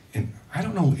forth. And I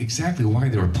don't know exactly why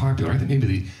they were popular. I think maybe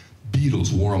the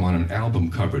Beatles wore them on an album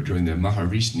cover during the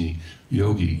Maharishni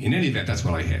Yogi. In any event, that's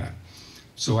what I had.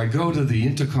 So I go to the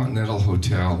Intercontinental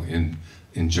Hotel in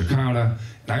Jakarta,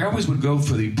 and I always would go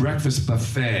for the breakfast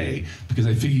buffet because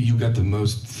I figured you got the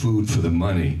most food for the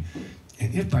money.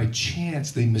 And if by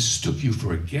chance they mistook you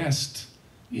for a guest,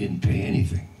 you didn't pay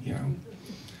anything, you know?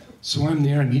 So I'm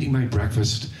there, I'm eating my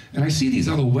breakfast, and I see these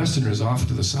other Westerners off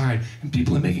to the side, and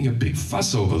people are making a big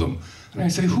fuss over them. And I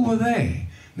say, who are they?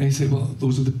 And they say, well,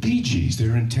 those are the Bee Gees.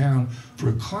 They're in town for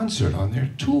a concert on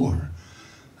their tour.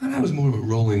 And I was more of a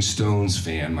Rolling Stones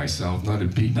fan myself, not a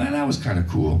Bee, but that was kind of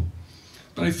cool.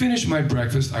 But I finished my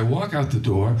breakfast, I walk out the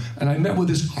door, and I met with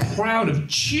this crowd of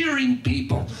cheering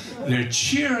people. They're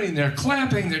cheering, they're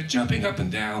clapping, they're jumping up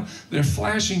and down, they're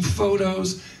flashing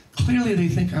photos. Clearly they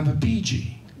think I'm a Bee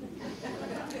Gee.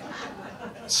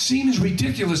 Seems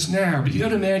ridiculous now, but you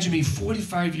gotta imagine me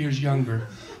 45 years younger,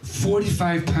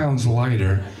 45 pounds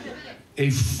lighter, a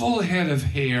full head of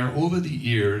hair over the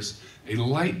ears, a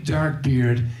light dark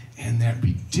beard, and that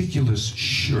ridiculous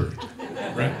shirt,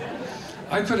 right?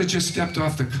 I could have just stepped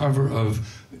off the cover of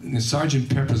Sgt.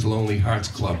 Pepper's Lonely Hearts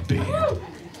Club Band.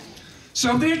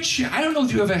 So they're I don't know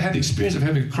if you ever had the experience of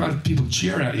having a crowd of people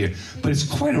cheer at you, but it's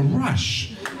quite a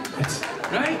rush,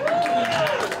 right?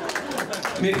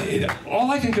 I mean, all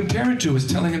I can compare it to is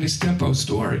telling an Extempo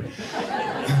story.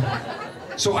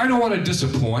 So I don't want to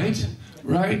disappoint,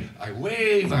 right? I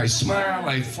wave, I smile,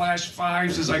 I flash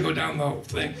fives as I go down the whole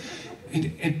thing.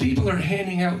 And people are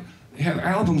handing out, have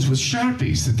albums with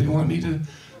Sharpies that they want me to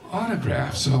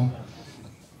autograph. So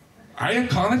I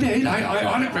accommodate, I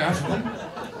autograph them.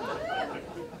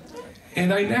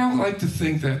 And I now like to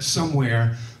think that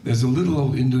somewhere there's a little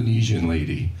old Indonesian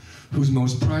lady whose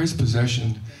most prized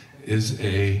possession is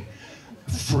a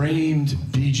framed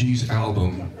Bee Gees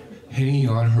album hanging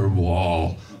on her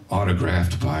wall,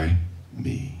 autographed by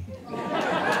me.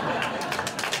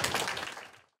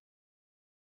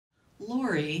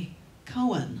 Lori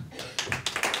Cohen.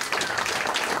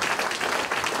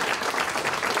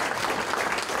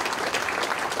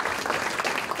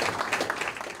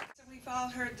 So we've all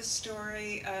heard the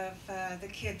story of the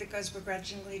kid that goes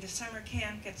begrudgingly to summer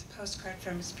camp, gets a postcard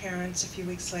from his parents a few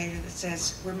weeks later that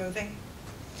says, "We're moving."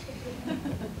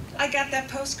 I got that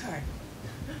postcard.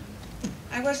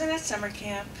 I wasn't at summer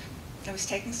camp. I was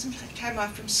taking some time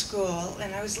off from school,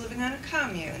 and I was living on a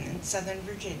commune in Southern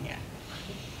Virginia.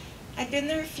 I'd been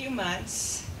there a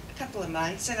couple of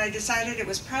months, and I decided it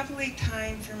was probably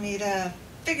time for me to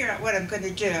figure out what I'm going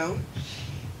to do.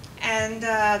 And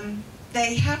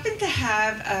they happened to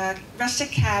have a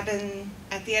rustic cabin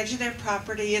at the edge of their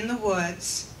property in the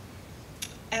woods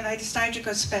and I decided to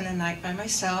go spend a night by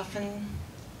myself and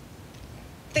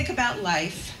think about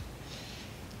life.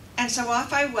 And so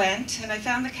off I went, and I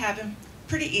found the cabin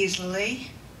pretty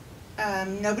easily.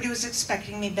 Nobody was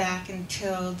expecting me back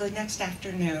until the next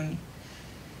afternoon.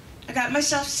 I got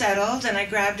myself settled, and I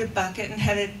grabbed a bucket and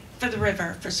headed for the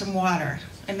river for some water.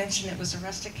 I mentioned it was a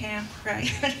rustic camp,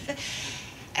 right?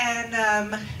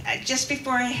 And just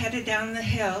before I headed down the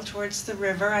hill towards the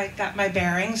river, I got my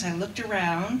bearings, I looked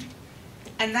around,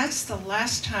 and that's the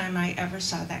last time I ever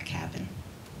saw that cabin.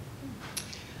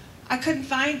 I couldn't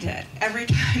find it. Every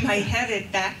time I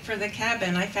headed back for the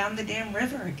cabin, I found the damn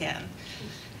river again.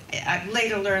 I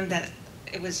later learned that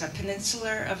it was a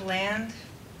peninsula of land,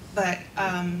 but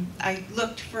I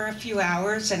looked for a few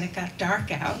hours and it got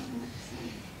dark out.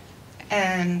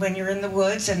 And when you're in the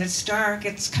woods and it's dark,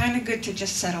 it's kind of good to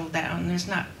just settle down. There's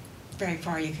not very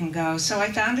far you can go. So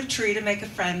I found a tree to make a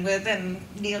friend with and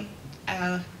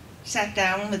sat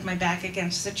down with my back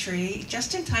against the tree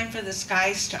just in time for the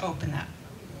skies to open up.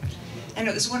 And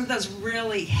it was one of those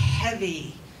really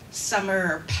heavy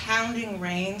summer pounding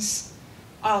rains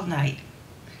all night.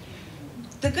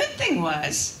 The good thing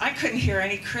was I couldn't hear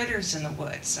any critters in the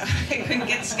woods, so I couldn't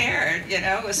get scared, you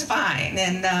know, it was fine.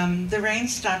 And the rain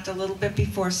stopped a little bit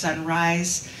before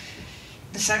sunrise.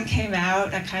 The sun came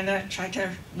out, I kind of tried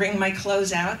to wring my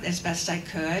clothes out as best I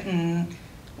could and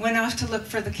went off to look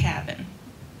for the cabin.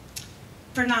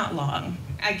 For not long,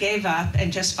 I gave up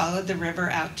and just followed the river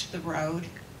out to the road,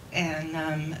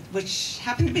 and which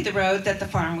happened to be the road that the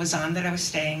farm was on that I was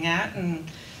staying at, and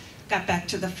got back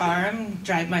to the farm,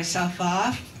 dried myself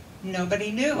off. Nobody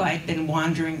knew I'd been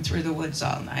wandering through the woods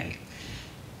all night.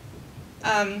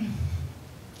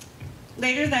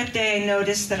 Later that day, I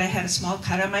noticed that I had a small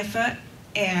cut on my foot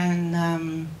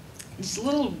and these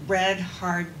little red,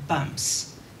 hard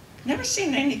bumps. Never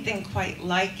seen anything quite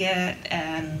like it,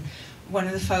 and one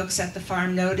of the folks at the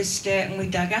farm noticed it, and we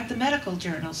dug out the medical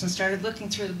journals and started looking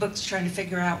through the books trying to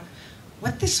figure out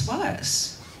what this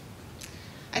was.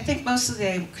 I think mostly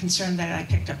they were concerned that I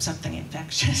picked up something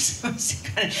infectious.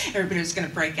 Everybody was going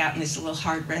to break out in these little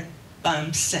hard red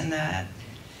bumps. And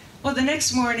well, the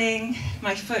next morning,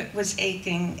 my foot was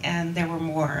aching, and there were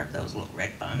more of those little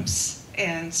red bumps.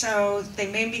 And so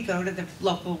they made me go to the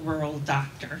local rural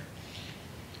doctor.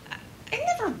 I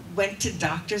never went to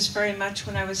doctors very much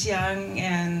when I was young,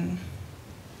 and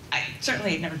I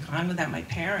certainly had never gone without my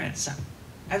parents. So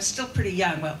I was still pretty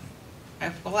young. Well,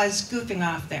 I was goofing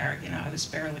off there, you know, I was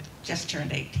barely just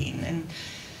turned 18.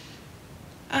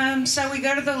 And so we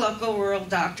go to the local rural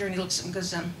doctor, and he looks at me and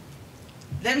goes,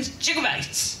 them's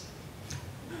gigabytes.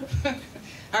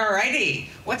 Alrighty,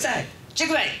 what's that?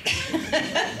 Gigabite.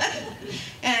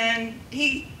 And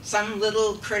some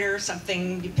little critter or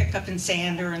something you pick up in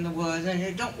sand or in the woods,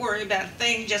 and don't worry about a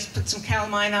thing, just put some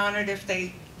calamine on it if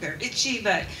they're itchy,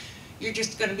 but you're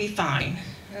just gonna be fine.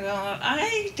 Well,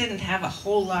 I didn't have a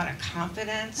whole lot of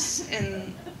confidence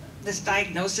in this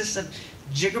diagnosis of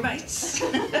gigabytes.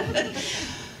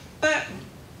 But,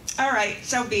 all right,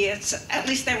 so be it. At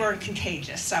least they weren't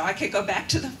contagious, so I could go back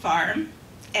to the farm.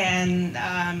 And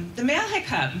the mail had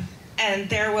come, and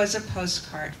there was a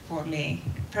postcard for me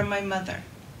from my mother.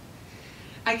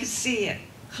 I could see it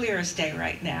clear as day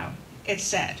right now. It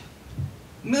said,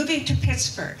 "Moving to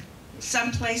Pittsburgh,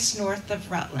 someplace north of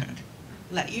Rutland.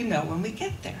 Let you know when we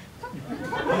get there."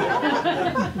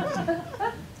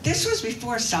 This was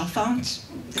before cell phones.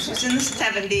 This was in the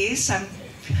 70s.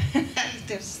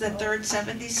 This is the third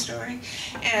 70s story.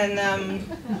 And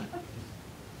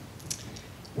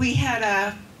we had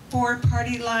a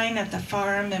 4-party line at the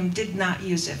farm and did not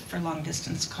use it for long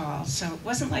distance calls. So it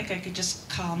wasn't like I could just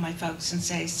call my folks and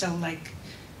say, so like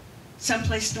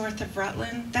someplace north of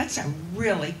Rutland, that's a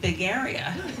really big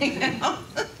area, you know?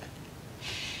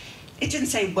 It didn't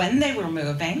say when they were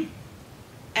moving,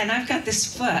 and I've got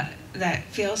this foot that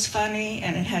feels funny,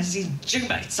 and it has these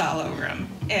gigabytes all over them,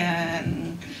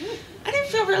 and I didn't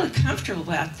feel really comfortable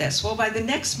about this. Well, by the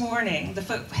next morning, the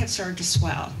foot had started to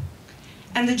swell,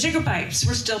 and the gigabytes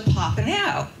were still popping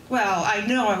out. Well, I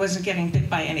knew I wasn't getting bit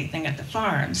by anything at the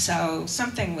farm, so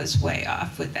something was way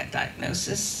off with that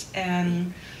diagnosis,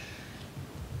 and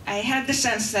I had the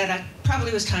sense that it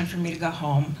probably was time for me to go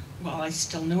home. Well, I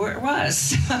still knew where it was.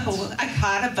 So I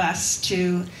caught a bus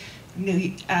to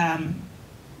New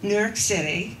York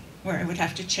City, where I would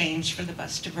have to change for the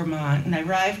bus to Vermont, and I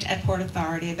arrived at Port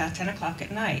Authority about 10 o'clock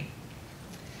at night.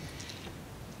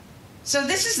 So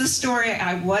this is the story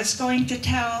I was going to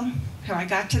tell, how I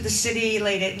got to the city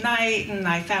late at night, and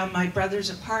I found my brother's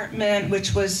apartment,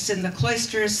 which was in the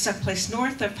Cloisters, someplace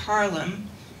north of Harlem.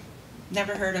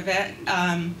 Never heard of it.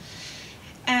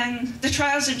 And the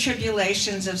trials and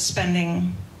tribulations of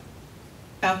spending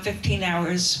about 15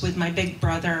 hours with my big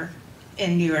brother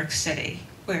in New York City,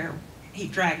 where he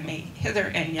dragged me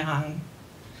hither and yon.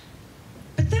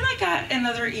 But then I got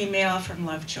another email from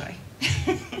Lovejoy.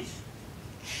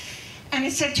 And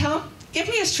it said, give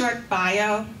me a short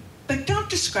bio, but don't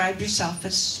describe yourself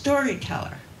as a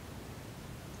storyteller.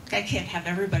 I can't have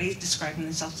everybody describing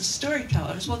themselves as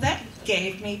storytellers. Well, that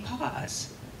gave me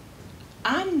pause.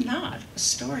 I'm not a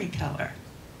storyteller.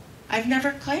 I've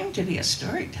never claimed to be a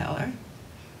storyteller.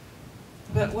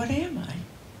 But what am I?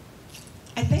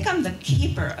 I think I'm the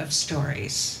keeper of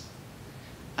stories.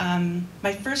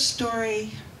 My first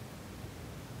story,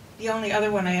 the only other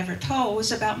one I ever told,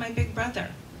 was about my big brother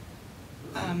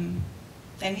and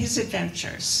his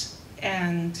adventures.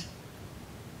 And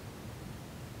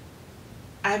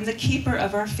I'm the keeper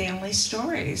of our family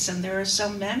stories, and there are so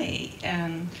many.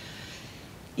 And,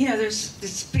 you know, there's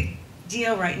this big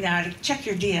deal right now to check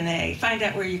your DNA, find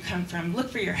out where you come from, look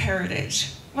for your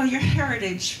heritage. Well, your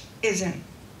heritage isn't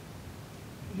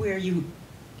where your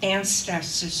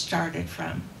ancestors started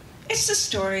from. It's the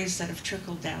stories that have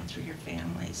trickled down through your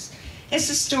families. It's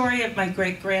the story of my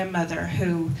great-grandmother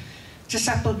who, to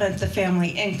supplement the family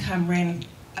income, ran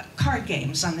card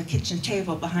games on the kitchen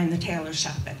table behind the tailor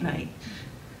shop at night,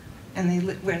 and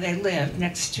where they lived,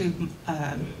 next to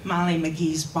Molly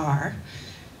McGee's bar.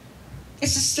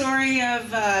 It's the story of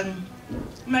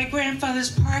my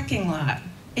grandfather's parking lot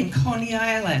in Coney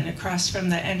Island, across from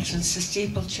the entrance to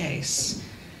Steeplechase.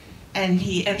 And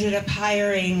he ended up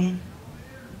hiring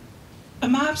a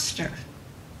mobster,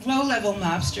 low-level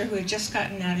mobster who had just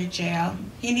gotten out of jail.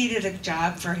 He needed a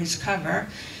job for his cover,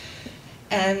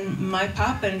 and my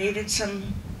papa needed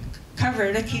some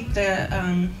cover to keep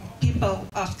the people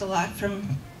off the lot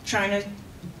from trying to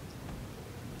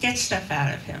get stuff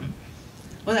out of him.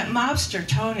 Well, that mobster,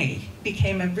 Tony,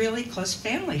 became a really close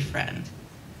family friend.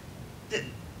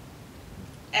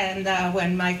 And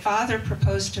when my father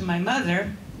proposed to my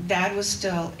mother, Dad was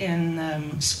still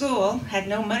in school, had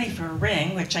no money for a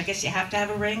ring, which I guess you have to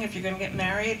have a ring if you're going to get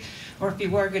married, or if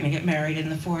you were going to get married in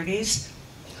the 40s.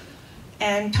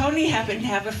 And Tony happened to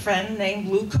have a friend named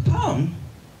Lou Capone,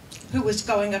 who was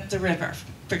going up the river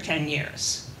for 10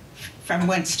 years, from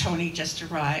whence Tony just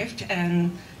arrived.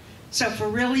 And so for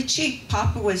really cheap,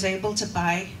 Papa was able to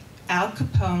buy Lou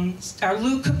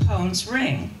Capone's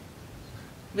ring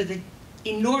with an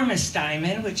enormous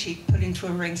diamond, which he put into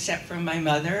a ring set for my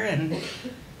mother, and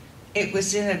it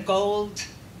was in a gold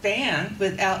band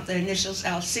without the initials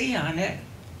LC on it.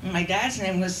 My dad's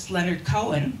name was Leonard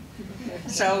Cohen,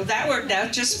 so that worked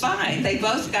out just fine. They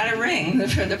both got a ring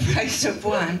for the price of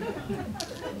one.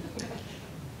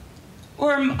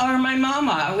 Or my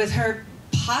mama with her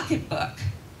pocketbook.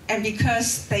 And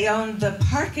because they owned the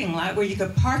parking lot where you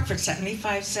could park for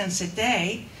 75 cents a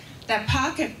day, that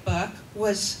pocketbook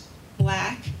was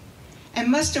black and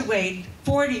must have weighed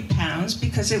 40 pounds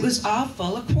because it was all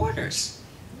full of quarters.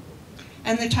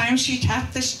 And the time she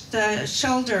tapped the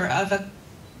shoulder of a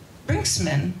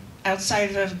brinksman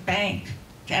outside of a bank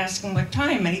to ask him what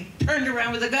time, and he turned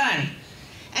around with a gun.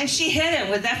 And she hit him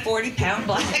with that 40-pound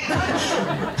black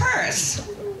purse.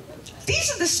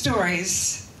 These are the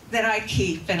stories that I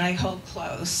keep and I hold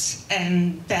close,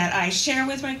 and that I share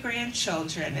with my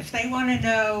grandchildren. If they want to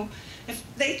know, if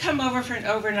they come over for an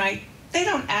overnight, they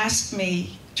don't ask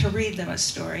me to read them a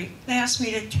story. They ask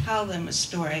me to tell them a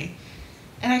story.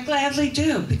 And I gladly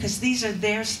do, because these are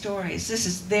their stories. This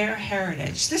is their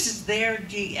heritage. This is their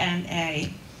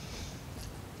DNA.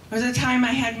 Or the time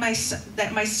I had my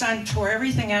son tore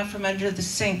everything out from under the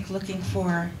sink looking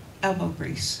for elbow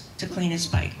grease to clean his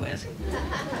bike with.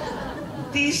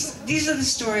 These are the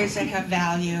stories that have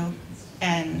value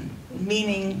and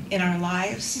meaning in our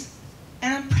lives,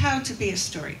 and I'm proud to be a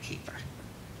story keeper.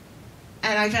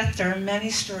 And I bet there are many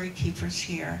story keepers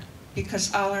here,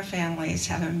 because all our families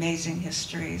have amazing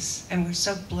histories, and we're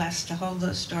so blessed to hold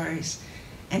those stories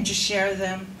and to share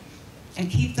them and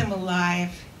keep them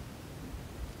alive.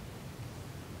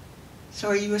 So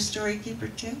are you a story keeper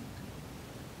too?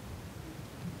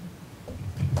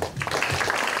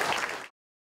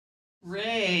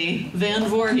 Ray Van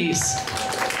Voorhees.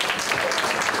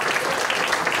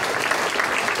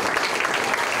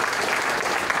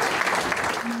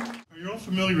 Are you all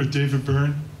familiar with David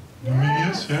Byrne? You know who he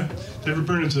is? Yeah? David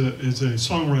Byrne is a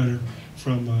songwriter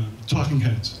from Talking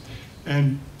Heads.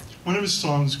 And one of his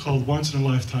songs, called Once in a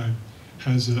Lifetime,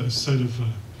 has a set of,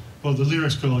 well, the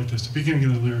lyrics go like this. The beginning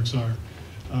of the lyrics are,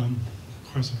 of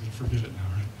course I'm going to forget it now,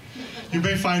 right? You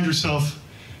may find yourself,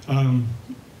 I'm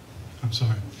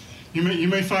sorry. You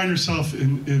may find yourself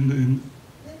in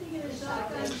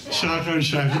shotgun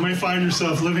shack. You may find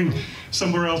yourself living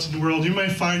somewhere else in the world. You may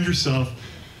find yourself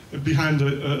behind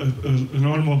a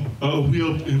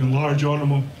wheel in a large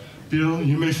automobile,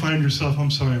 you may find yourself,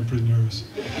 I'm sorry, I'm pretty nervous.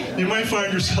 You might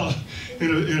find yourself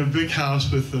in a big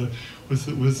house with a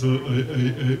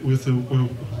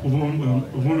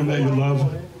woman that you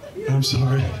love. I'm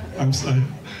sorry.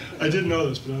 I didn't know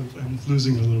this, but I'm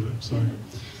losing it a little bit. Sorry.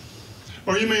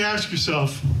 Or you may ask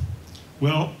yourself,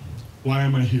 well, why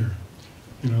am I here?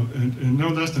 You know, and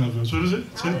no, that's not this. What is it?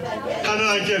 How did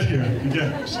I get here?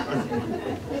 Again, sorry.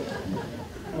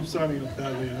 I'm starting off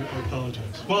badly. I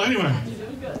apologize. Well, anyway,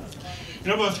 you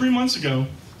know, about 3 months ago,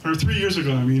 or 3 years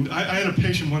ago, I mean, I had a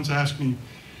patient once ask me,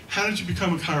 how did you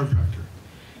become a chiropractor?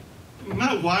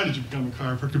 Not why did you become a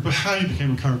chiropractor, but how you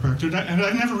became a chiropractor. And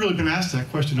I've never really been asked that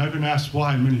question. I've been asked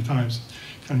why many times.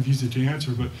 Kind of easy to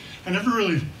answer, but I never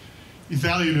really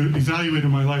evaluated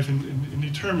my life and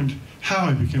determined how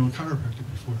I became a chiropractor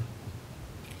before.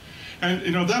 And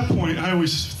you know, at that point, I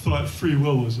always thought free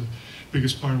will was the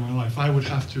biggest part of my life. I would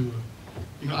have to,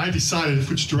 you know, I decided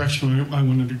which direction I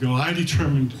wanted to go. I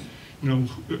determined, you know,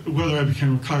 whether I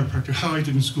became a chiropractor, how I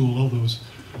did in school, all those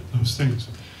things.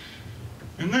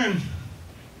 And then,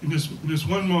 in this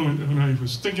one moment when I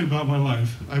was thinking about my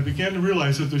life, I began to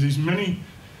realize that there's these many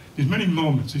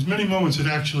moments that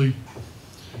actually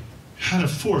had a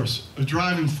force, a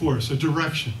driving force, a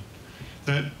direction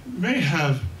that may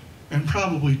have, and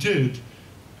probably did,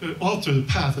 alter the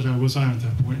path that I was on at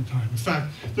that point in time. In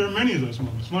fact, there are many of those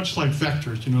moments, much like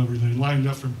vectors, you know, where they lined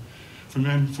up from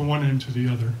one end to the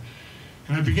other.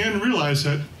 And I began to realize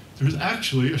that there was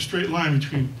actually a straight line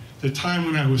between the time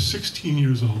when I was 16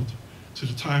 years old to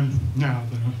the time now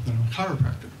that I'm a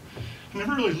chiropractor. I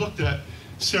never really looked at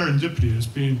serendipity as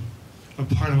being a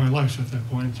part of my life at that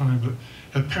point in time, but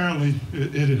apparently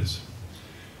it is.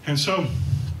 And so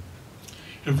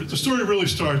the story really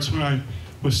starts when I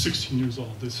was 16 years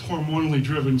old, this hormonally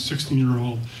driven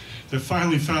 16-year-old that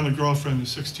finally found a girlfriend at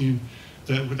 16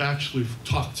 that would actually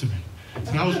talk to me.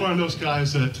 And I was one of those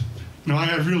guys that, you know,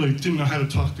 I really didn't know how to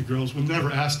talk to girls, would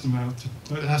never ask them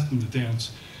to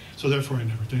dance, so therefore I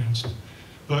never danced.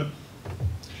 But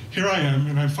here I am,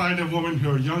 and I find a woman,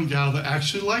 a young gal that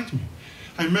actually liked me.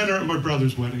 I met her at my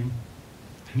brother's wedding,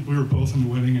 and we were both in the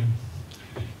wedding, and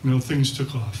you know, things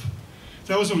took off.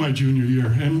 That was in my junior year,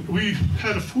 and we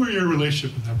had a 4-year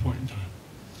relationship at that point in time.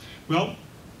 Well,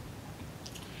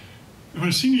 in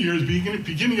my senior year,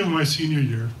 beginning of my senior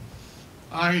year,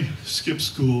 I skipped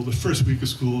school, the first week of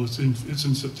school, it's in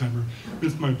September,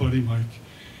 with my buddy Mike.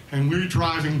 And we were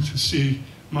driving to see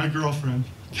my girlfriend,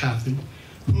 Kathy,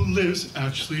 who lives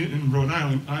actually in Rhode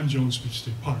Island on Jones Beach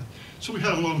State Park. So we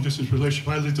had a long distance relationship.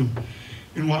 I lived in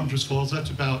Wappingers Falls, that's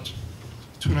about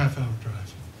a 2.5-hour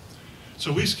drive.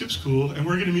 So we skipped school, and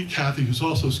we're gonna meet Kathy, who's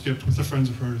also skipped with the friends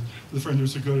of hers, with the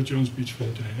friends to go to Jones Beach for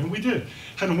the day. And we did.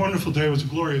 Had a wonderful day, it was a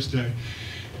glorious day.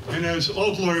 And as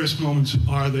all glorious moments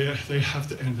are, they have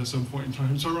to end at some point in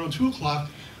time. So around 2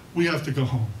 o'clock, we have to go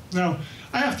home. Now,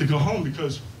 I have to go home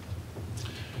because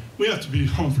we have to be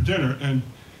home for dinner, and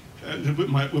with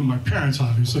my parents,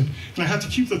 obviously. And I had to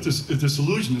keep this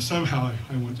illusion that somehow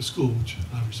I went to school, which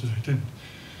obviously I didn't.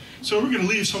 So we're gonna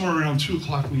leave somewhere around 2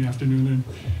 o'clock in the afternoon,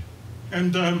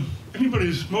 and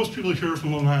most people here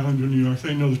from Long Island or New York,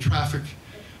 they know the traffic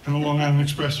on the Long Island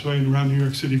Expressway and around New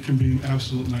York City can be an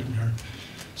absolute nightmare.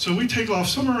 So we take off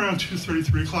somewhere around 2:30,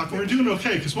 3 o'clock, and we're doing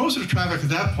okay, because most of the traffic at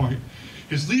that point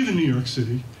is leaving New York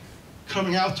City,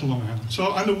 coming out to Long Island. So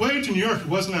on the way to New York, it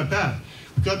wasn't that bad.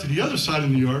 We got to the other side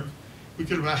of New York, we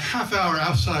get about a half hour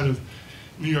outside of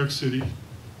New York City,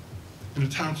 in a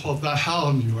town called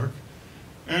Valhalla, New York,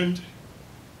 and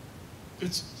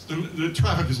the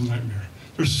traffic is a nightmare.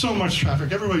 There's so much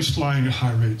traffic, everybody's flying at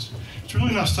high rates. It's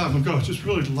really not stop and go, it's just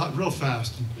really real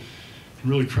fast and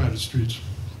really crowded streets.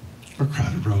 Or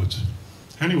crowded roads.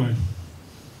 Anyway,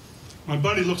 my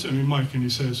buddy looks at me, Mike, and he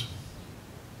says,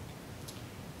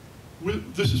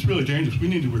 this is really dangerous. We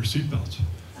need to wear seatbelts.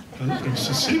 I looked at him and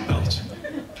said, seatbelts?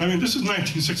 I mean, this is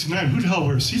 1969. Who the hell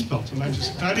wears seatbelts? And I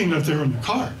didn't even know if they were in the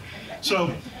car.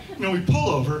 So, you know, we pull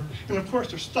over, and of course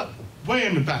they're stuck way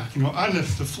in the back, you know, on the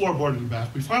floorboard in the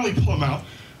back. We finally pull them out,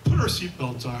 put our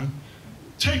seatbelts on,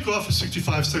 take off at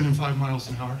 65, 75 miles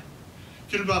an hour,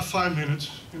 get about 5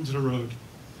 minutes into the road,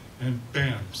 and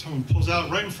bam, someone pulls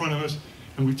out right in front of us,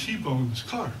 and we T-bone this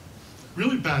car.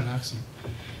 Really bad accident.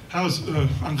 I was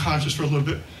unconscious for a little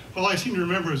bit. All I seem to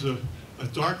remember is a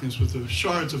darkness with the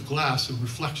shards of glass and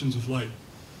reflections of light.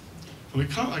 And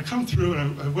I come through,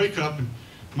 and I wake up, and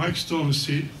Mike's still in the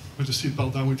seat with the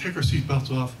seatbelt on. We take our seatbelts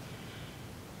off.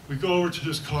 We go over to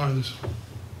this car. This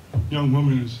young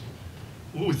woman is,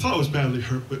 what we thought was badly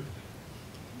hurt, but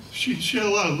she had a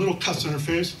lot of little cuts on her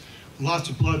face. Lots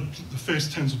of blood, the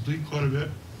face tends to bleed quite a bit.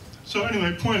 So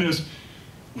anyway, point is,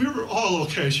 we were all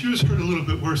okay. She was hurt a little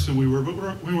bit worse than we were, but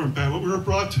we weren't bad. But we were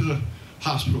brought to the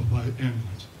hospital by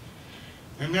ambulance.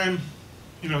 And then,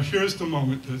 here's the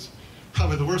moment that's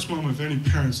probably the worst moment of any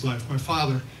parent's life. My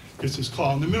father gets this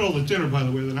call in the middle of the dinner, by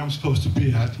the way, that I'm supposed to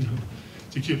be at,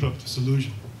 to keep up this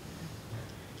illusion.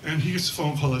 And he gets a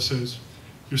phone call that says,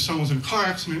 your son was in a car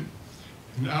accident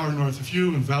an hour north of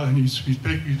you, and he's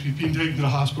being taken to the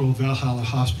hospital, Valhalla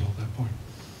Hospital at that point.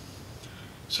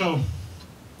 So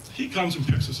he comes and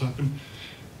picks us up, and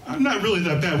I'm not really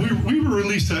that bad. We were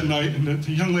released that night, and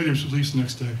the young lady was released the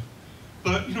next day.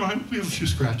 But, we have a few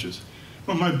scratches.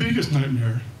 But my biggest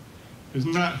nightmare is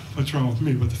not what's wrong with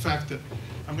me, but the fact that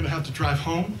I'm going to have to drive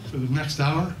home for the next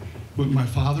hour with my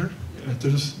father at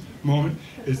this moment.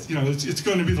 It's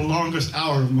going to be the longest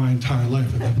hour of my entire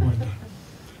life at that point.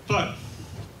 But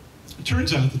it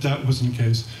turns out that wasn't the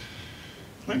case.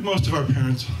 Like most of our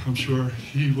parents, I'm sure,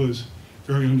 he was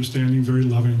very understanding, very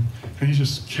loving, and he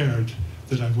just cared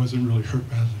that I wasn't really hurt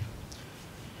badly.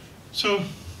 So,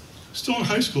 still in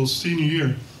high school, senior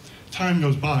year, time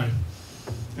goes by.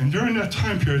 And during that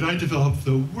time period, I developed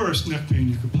the worst neck pain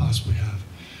you could possibly have.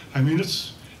 I mean,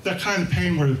 it's that kind of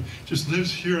pain where it just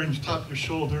lives here on the top of your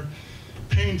shoulder,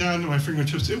 pain down to my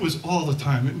fingertips. It was all the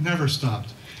time. It never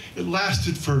stopped. It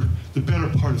lasted for the better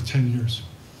part of 10 years.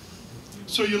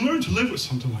 So you learn to live with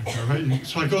something like that, right?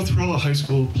 So I go through all of high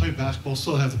school, play basketball,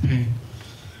 still have the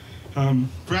pain.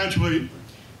 Graduate,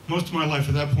 most of my life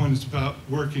at that point is about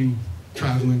working,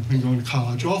 traveling, and going to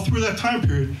college. All through that time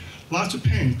period, lots of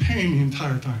pain the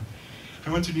entire time.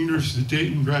 I went to the University of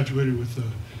Dayton, graduated with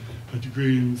a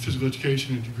degree in physical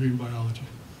education and a degree in biology.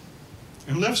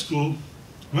 And left school,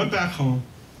 went back home,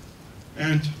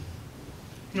 and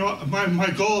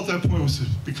my goal at that point was to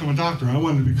become a doctor. I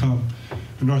wanted to become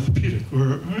an orthopedic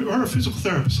or a physical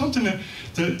therapist, something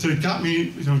that got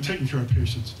me taking care of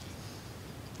patients.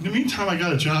 In the meantime, I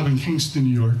got a job in Kingston,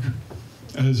 New York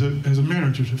as a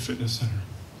manager at a fitness center.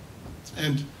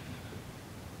 And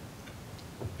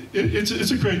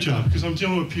it's a great job because I'm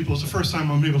dealing with people. It's the first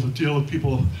time I'm able to deal with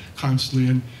people constantly,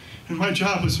 and my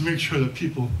job was to make sure that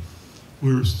people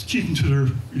were keeping to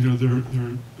their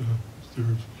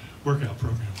workout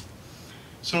program.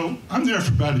 So I'm there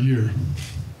for about a year,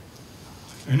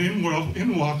 and in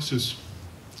walks this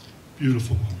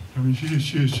beautiful woman. I mean,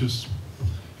 she is just,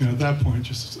 at that point,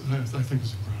 just I think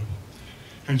is incredible.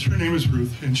 And her name is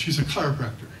Ruth, and she's a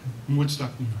chiropractor in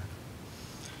Woodstock, New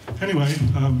York. Anyway.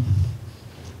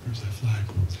 Where's that flag?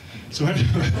 So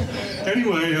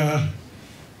anyway,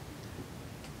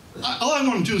 all I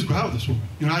want to do is go out with this woman.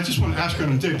 I just want to ask her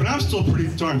on a date, but I'm still pretty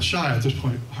darn shy at this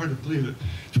point. Hard to believe it.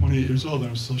 28 years old,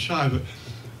 I'm still shy, but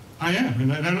I am,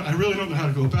 and I really don't know how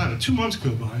to go about it. 2 months go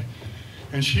by,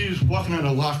 and she's walking out of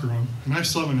the locker room, and I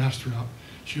still haven't asked her out.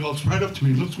 She walks right up to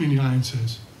me, looks me in the eye, and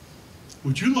says,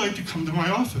 "Would you like to come to my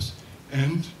office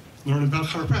and learn about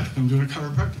chiropractic? I'm doing a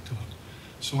chiropractic talk."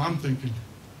 So I'm thinking,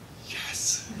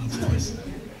 yes, of course.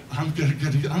 I'm gonna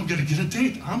get a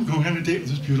date. I'm going on a date with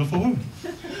this beautiful woman.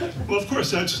 Well, of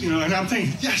course, that's, and I'm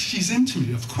thinking, yes, she's into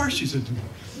me. Of course she's into me.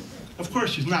 Of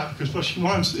course she's not, because what she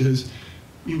wants is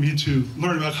me to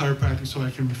learn about chiropractic so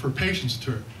I can refer patients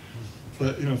to her.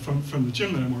 But, from the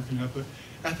gym that I'm working at. But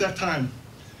at that time,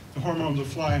 the hormones are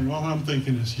flying. All I'm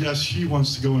thinking is, yes, she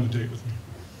wants to go on a date with me.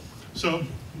 So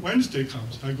Wednesday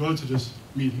comes. I go to this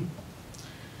meeting,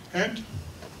 and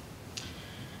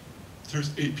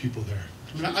there's 8 people there.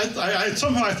 I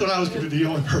somehow I thought I was going to be the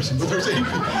only person, but there's 8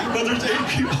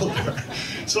 people there.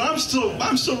 So I'm still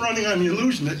running on the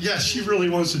illusion that yes, she really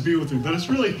wants to be with me, but that's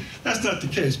not the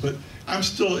case. But I'm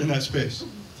still in that space.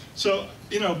 So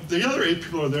the other 8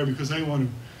 people are there because they want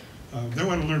to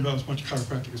learn about as much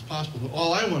chiropractic as possible. But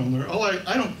all I want to learn,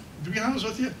 I don't. To be honest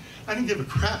with you, I didn't give a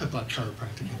crap about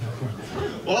chiropractic at that point.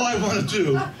 All I want to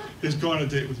do is go on a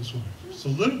date with this woman. So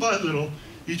little by little,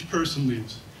 each person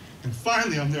leaves. And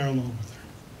finally, I'm there alone with her.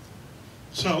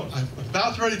 So I'm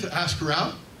about ready to ask her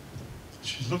out.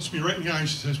 She looks me right in the eye and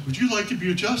she says, "Would you like to be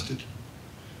adjusted?"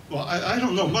 Well, I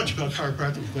don't know much about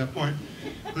chiropractic at that point,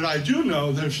 but I do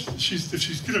know that if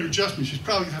she's going to adjust me, she's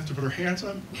probably going to have to put her hands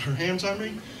on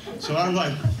me. So I'm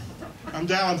like, I'm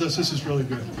down with this. This is really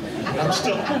good.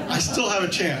 I still have a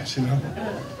chance,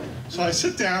 So I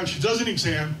sit down. She does an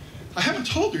exam. I haven't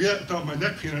told her yet about my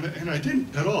neck pain, and I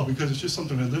didn't at all because it's just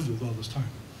something I lived with all this time.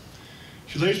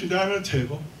 She lays me down at a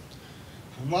table.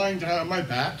 I'm lying down on my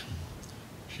back.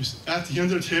 She's at the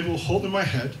end of the table holding my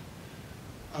head.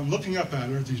 I'm looking up at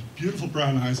her, these beautiful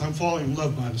brown eyes. I'm falling in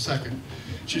love by the second.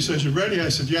 She says, "You ready?" I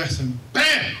said, "Yes," and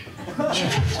BAM!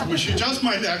 She adjusts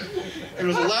my neck, and it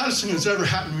was the loudest thing that's ever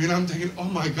happened to me, and I'm thinking, oh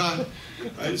my God,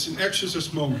 it's an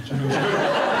exorcist moment.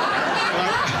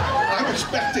 I'm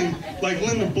expecting, like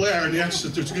Linda Blair in The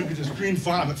Exorcist, there's going to be this green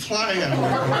vomit flying out of her.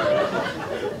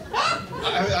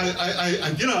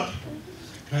 I get up,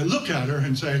 and I look at her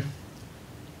and say,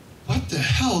 what the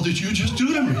hell did you just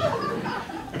do to me?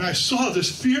 And I saw this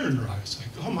fear in her eyes,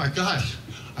 like, oh my God,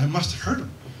 I must have hurt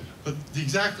him. But the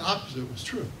exact opposite was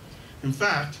true. In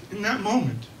fact, in that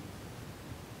moment,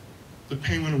 the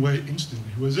pain went away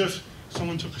instantly. It was as if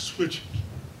someone took a switch,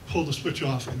 pulled the switch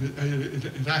off, and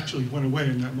it actually went away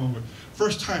in that moment.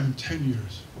 First time in 10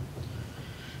 years.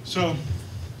 So,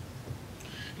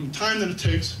 in the time that it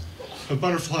takes a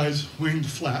butterfly's wing to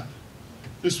flap,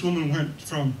 this woman went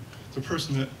from the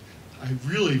person that I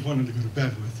really wanted to go to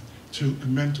bed with to a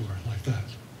mentor like that.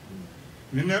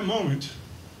 And in that moment,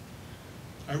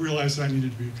 I realized that I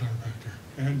needed to be a chiropractor.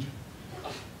 And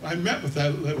I met with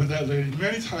that lady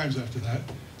many times after that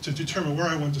to determine where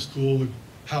I went to school and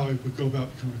how I would go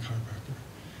about becoming a chiropractor.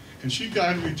 And she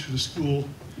guided me to the school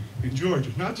in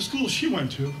Georgia. Not the school she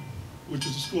went to, which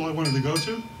is the school I wanted to go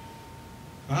to,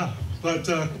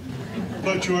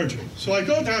 but Georgia. So I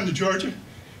go down to Georgia,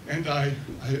 and I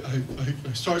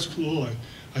start school,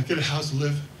 I get a house to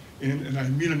live in, and I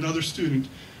meet another student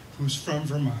who's from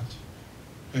Vermont.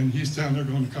 And he's down there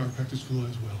going to chiropractic school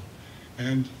as well.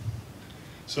 And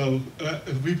so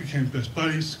we became best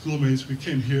buddies, schoolmates. We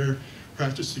came here,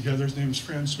 practiced together. His name is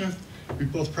Fran Smith. We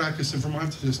both practice in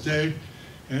Vermont to this day.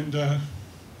 And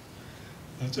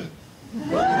that's it.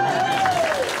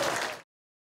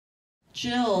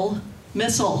 Jill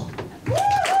Missile.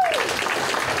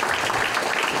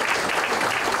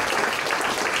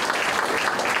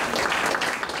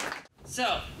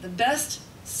 So, the best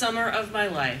summer of my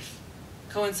life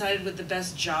coincided with the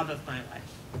best job of my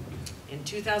life in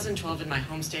 2012 in my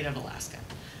home state of Alaska.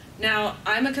 Now,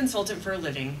 I'm a consultant for a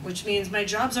living, which means my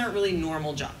jobs aren't really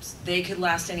normal jobs. They could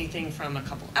last anything from a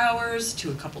couple hours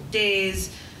to a couple days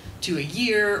to a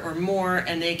year or more,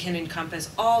 and they can encompass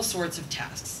all sorts of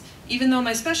tasks. Even though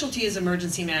my specialty is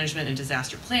emergency management and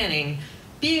disaster planning,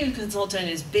 being a consultant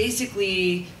is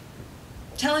basically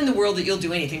telling the world that you'll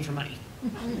do anything for money.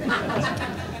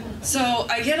 So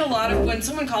I get a lot of, when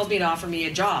someone calls me to offer me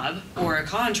a job or a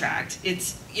contract,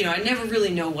 it's, I never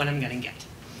really know what I'm gonna get.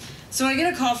 So I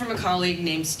get a call from a colleague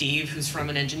named Steve, who's from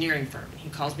an engineering firm. He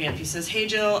calls me up, he says, hey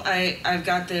Jill, I've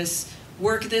got this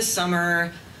work this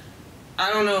summer.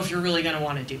 I don't know if you're really gonna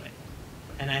wanna do it.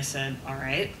 And I said, all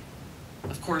right.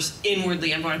 Of course,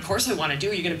 inwardly, I'm going, of course I wanna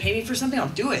do it. You're gonna pay me for something? I'll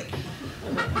do it.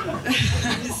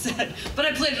 I said, but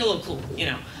I played it a little cool,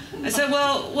 I said,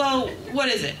 well, what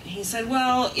is it? He said,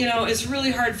 well, it's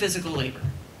really hard physical labor.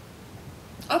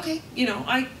 Okay,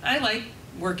 I like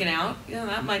working out.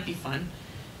 That might be fun.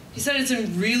 He said it's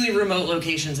in really remote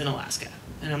locations in Alaska.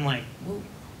 And I'm like, well,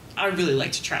 I really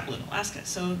like to travel in Alaska,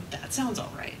 so that sounds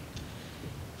all right.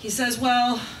 He says,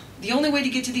 well, the only way to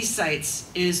get to these sites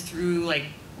is through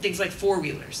things like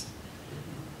four-wheelers.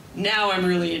 Now I'm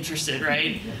really interested,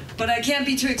 right? But I can't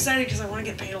be too excited because I want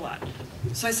to get paid a lot.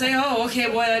 So I say, oh,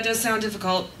 okay, boy, that does sound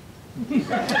difficult.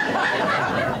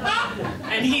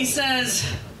 And he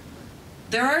says,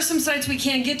 there are some sites we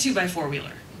can't get to by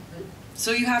four-wheeler.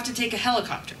 So you have to take a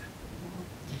helicopter.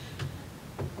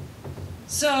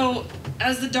 So,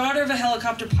 as the daughter of a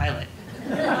helicopter pilot,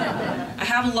 I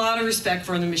have a lot of respect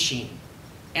for the machine.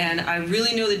 And I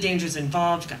really know the dangers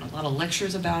involved, gotten a lot of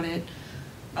lectures about it.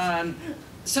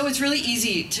 So it's really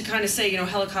easy to kind of say,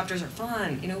 helicopters are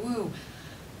fun, woo.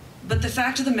 But the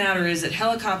fact of the matter is that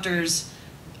helicopters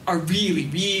are really,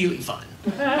 really fun.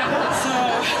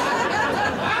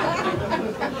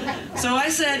 So I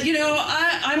said,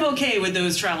 I'm okay with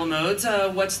those travel modes.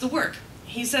 What's the work?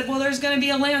 He said, well, there's going to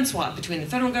be a land swap between the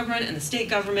federal government and the state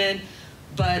government,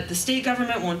 but the state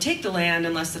government won't take the land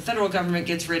unless the federal government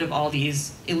gets rid of all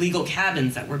these illegal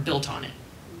cabins that were built on it.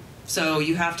 So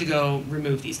you have to go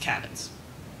remove these cabins.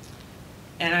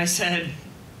 And I said,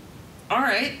 all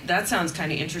right, that sounds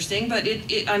kind of interesting, but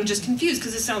I'm just confused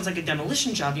because it sounds like a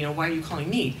demolition job. Why are you calling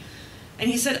me? And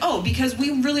he said, oh, because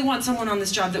we really want someone on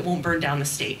this job that won't burn down the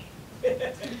state.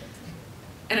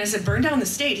 And I said, burn down the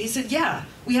state? He said, yeah,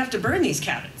 we have to burn these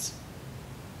cabins.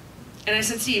 And I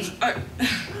said, Steve,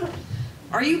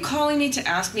 are you calling me to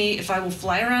ask me if I will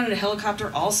fly around in a helicopter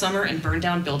all summer and burn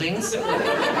down buildings?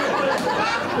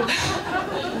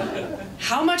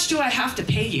 How much do I have to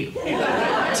pay you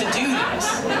to do this?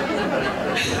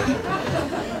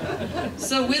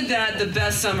 So with that, the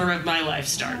best summer of my life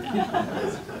started.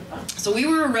 So we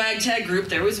were a ragtag group.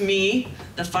 There was me,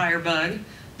 the firebug.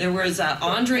 There was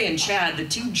Andre and Chad, the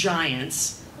two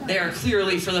giants. They are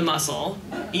clearly for the muscle,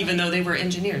 even though they were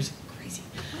engineers. Crazy.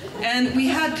 And we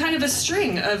had kind of a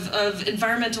string of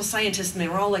environmental scientists, and they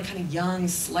were all like kind of young,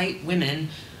 slight women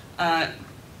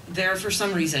there for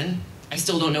some reason. I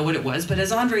still don't know what it was, but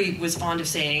as Andre was fond of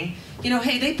saying, you know,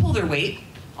 hey, they pull their weight,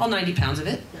 all 90 pounds of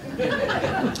it.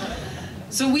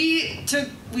 So we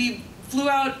flew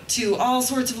out to all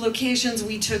sorts of locations.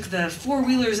 We took the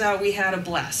four-wheelers out. We had a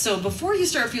blast. So before you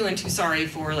start feeling too sorry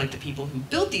for like the people who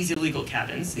built these illegal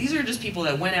cabins, these are just people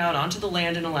that went out onto the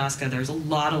land in Alaska. There's a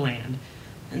lot of land,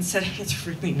 and said, hey, it's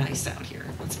really nice out here.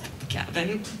 Let's build the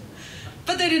cabin.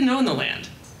 But they didn't own the land.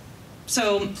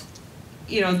 So,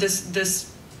 you know,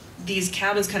 these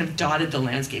cabins kind of dotted the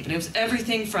landscape, and it was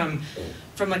everything from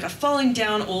like a falling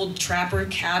down old trapper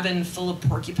cabin full of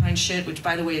porcupine shit, which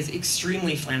by the way is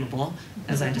extremely flammable,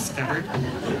 as I discovered,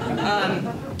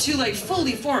 to like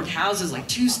fully formed houses, like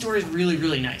 2 stories, really,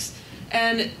 really nice.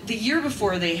 And the year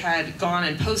before, they had gone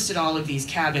and posted all of these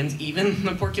cabins, even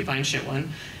the porcupine shit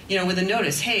one, you know, with a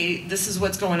notice, hey, this is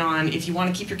what's going on. If you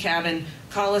want to keep your cabin,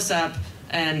 call us up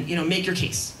and, you know, make your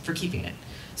case for keeping it.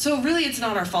 So really, it's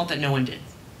not our fault that no one did.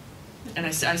 And I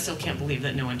still can't believe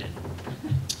that no one did.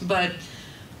 But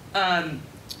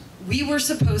we were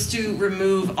supposed to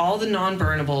remove all the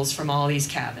non-burnables from all these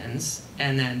cabins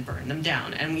and then burn them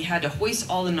down. And we had to hoist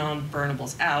all the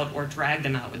non-burnables out or drag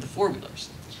them out with the four-wheelers.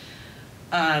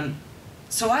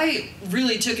 So I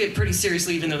really took it pretty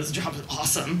seriously, even though this job was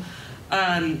awesome.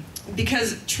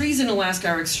 Because trees in Alaska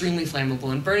are extremely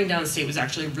flammable, and burning down the state was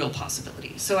actually a real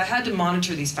possibility. So I had to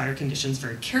monitor these fire conditions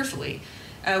very carefully.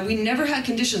 We never had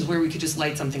conditions where we could just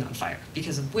light something on fire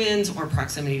because of winds or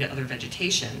proximity to other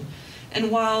vegetation.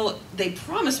 And while they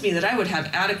promised me that I would have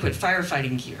adequate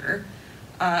firefighting gear,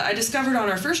 I discovered on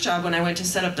our first job when I went to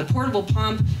set up the portable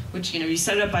pump, which, you know, you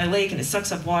set it up by a lake and it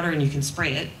sucks up water and you can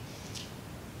spray it,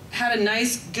 had a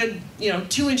nice, good, you know,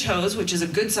 2-inch hose, which is a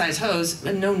good size hose,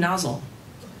 and no nozzle.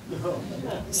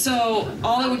 So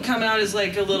all that would come out is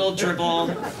like a little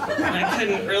dribble, and I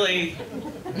couldn't really,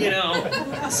 you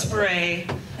know, spray.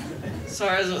 So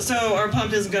our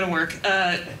pump isn't gonna work.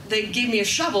 They gave me a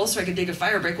shovel so I could dig a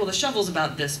fire break. Well, the shovel's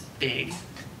about this big,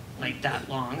 like that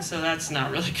long, so that's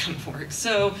not really gonna work.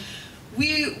 So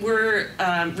we were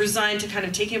resigned to kind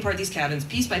of taking apart these cabins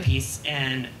piece by piece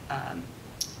and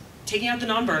taking out the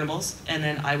non-burnables, and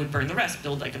then I would burn the rest,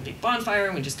 build like a big bonfire,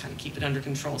 and we just kind of keep it under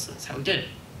control. So that's how we did it.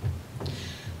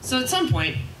 So at some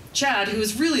point, Chad, who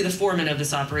was really the foreman of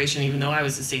this operation, even though I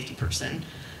was the safety person,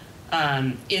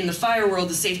 in the fire world,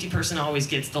 the safety person always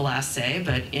gets the last say,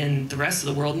 but in the rest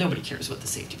of the world, nobody cares what the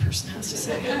safety person has to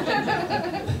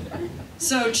say.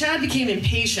 So Chad became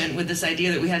impatient with this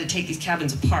idea that we had to take these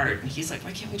cabins apart. And he's like,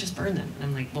 why can't we just burn them? And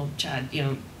I'm like, well, Chad, you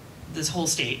know, this whole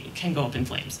state can go up in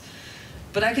flames.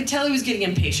 But I could tell he was getting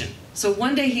impatient. So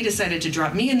one day he decided to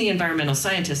drop me and the environmental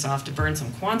scientists off to burn some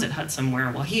Quonset hut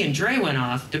somewhere while he and Dre went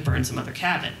off to burn some other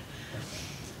cabin.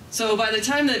 So by the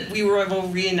time that we were all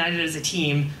reunited as a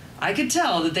team, I could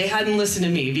tell that they hadn't listened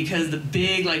to me because the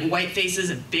big, like, white faces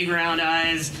and big round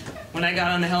eyes, when I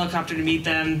got on the helicopter to meet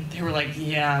them, they were like,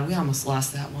 yeah, we almost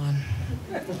lost that one.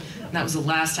 And that was the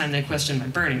last time they questioned my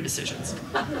burning decisions.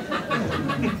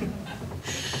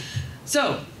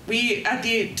 So,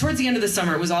 towards the end of the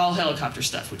summer, it was all helicopter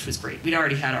stuff, which was great. We'd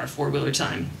already had our four-wheeler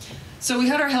time. So we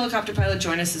had our helicopter pilot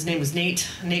join us. His name was Nate.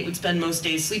 Nate would spend most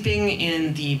days sleeping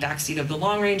in the backseat of the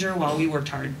Long Ranger while we worked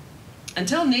hard.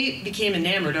 Until Nate became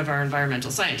enamored of our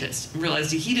environmental scientist and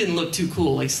realized he didn't look too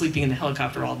cool, like sleeping in the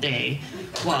helicopter all day,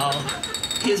 while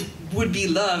his would-be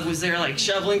love was there, like,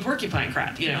 shoveling porcupine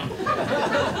crap, you know.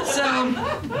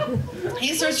 So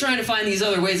he starts trying to find these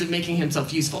other ways of making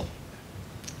himself useful.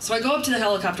 So I go up to the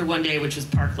helicopter one day, which was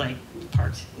parked.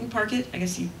 You park it? I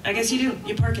guess you do.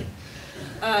 You park it.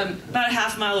 About a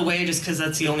half mile away, just because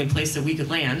that's the only place that we could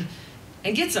land,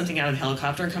 and get something out of the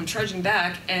helicopter and come trudging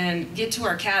back and get to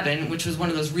our cabin, which was one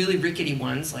of those really rickety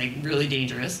ones, like really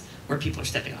dangerous, where people are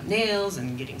stepping on nails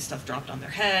and getting stuff dropped on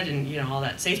their head and, you know, all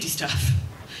that safety stuff.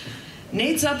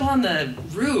 Nate's up on the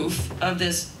roof of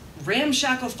this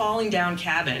ramshackle falling down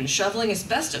cabin, shoveling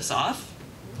asbestos off.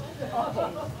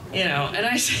 You know, and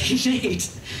I say,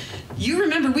 Nate, you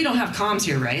remember we don't have comms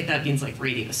here, right? That means like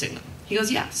radio signal. He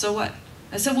goes, yeah, so what?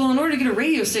 I said, well, in order to get a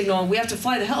radio signal, we have to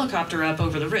fly the helicopter up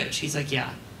over the ridge. He's like,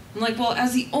 yeah. I'm like, well,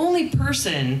 as the only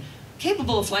person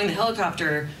capable of flying the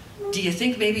helicopter, do you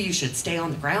think maybe you should stay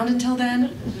on the ground until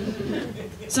then?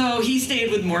 So he stayed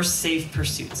with more safe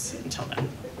pursuits until then.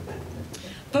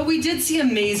 But we did see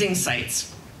amazing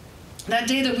sights. That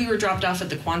day that we were dropped off at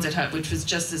the Quonset hut, which was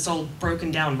just this old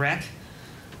broken down wreck,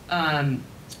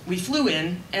 we flew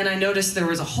in, and I noticed there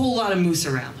was a whole lot of moose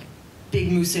around, like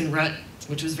big moose in rut,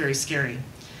 which was very scary.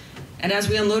 And as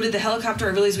we unloaded the helicopter,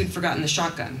 I realized we'd forgotten the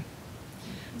shotgun.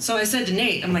 So I said to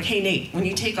Nate, I'm like, hey Nate, when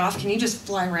you take off, can you just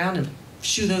fly around and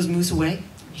shoo those moose away?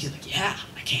 He's like, yeah,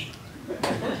 I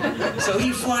can. So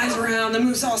he flies around, the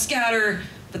moose all scatter,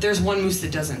 but there's one moose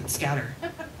that doesn't scatter.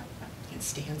 It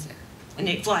stands there. And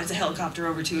Nate flies the helicopter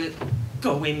over to it.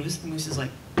 Go away, moose. The moose is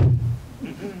like,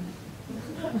 mm-mm.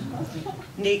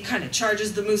 Nate kind of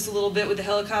charges the moose a little bit with the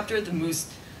helicopter. The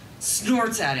moose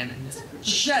snorts at him, and this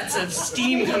jets of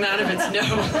steam come out of its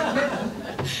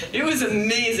nose. It was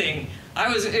amazing. I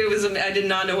did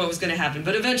not know what was going to happen,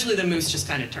 but eventually the moose just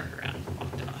kind of turned around and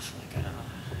walked off. Like,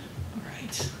 all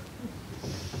right.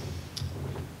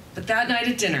 But that night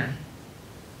at dinner,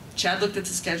 Chad looked at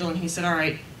the schedule and he said, all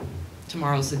right,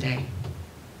 tomorrow's the day.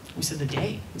 We said, the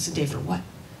day? It's the day for what?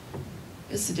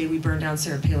 It's the day we burned down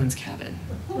Sarah Palin's cabin.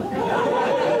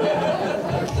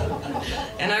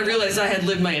 And I realized I had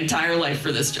lived my entire life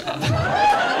for this job.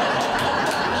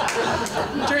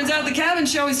 Turns out the cabin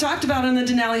she always talked about on the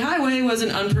Denali Highway was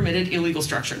an unpermitted illegal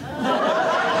structure.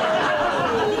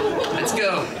 Let's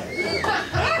go.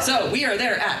 So we are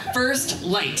there at first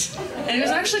light. And it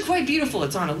was actually quite beautiful.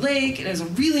 It's on a lake, and it was a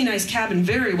really nice cabin,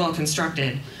 very well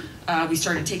constructed. We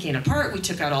started taking it apart. We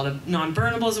took out all the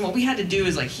non-burnables, and what we had to do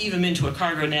is like heave them into a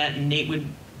cargo net, and Nate would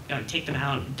take them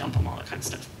out and dump them, all that kind of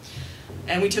stuff.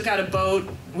 And we took out a boat,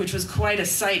 which was quite a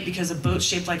sight because a boat's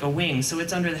shaped like a wing, so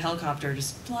it's under the helicopter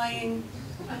just flying.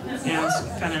 It's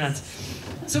kind of nuts.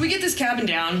 So we get this cabin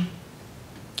down,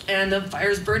 and the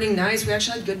fire's burning nice. We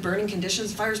actually had good burning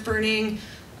conditions. Fire's burning.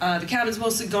 The cabin's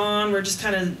mostly gone. We're just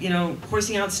kind of,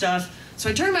 horsing out stuff. So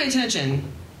I turned my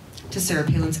attention to Sarah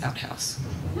Palin's outhouse.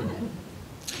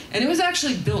 And it was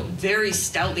actually built very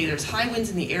stoutly. There's high winds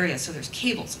in the area, so there's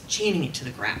cables chaining it to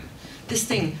the ground. This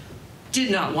thing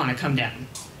did not want to come down.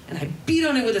 And I beat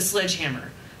on it with a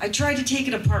sledgehammer. I tried to take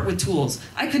it apart with tools.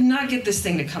 I could not get this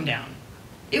thing to come down.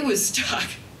 It was stuck.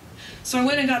 So I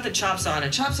went and got the chop saw, and a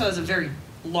chop saw is a very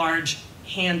large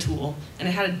hand tool, and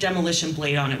it had a demolition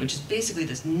blade on it, which is basically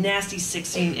this nasty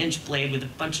 16-inch blade with a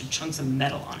bunch of chunks of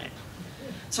metal on it.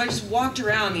 So I just walked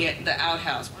around the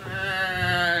outhouse,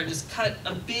 just cut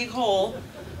a big hole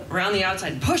around the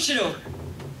outside and pushed it over.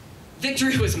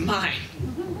 Victory was mine.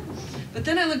 But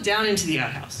then I looked down into the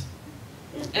outhouse,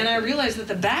 and I realized that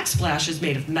the backsplash is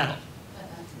made of metal,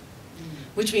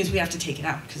 which means we have to take it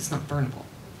out because it's not burnable.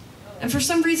 And for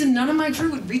some reason, none of my crew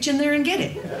would reach in there and get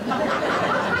it.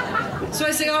 So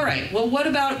I say, all right, well, what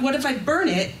if I burn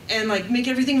it and make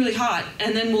everything really hot,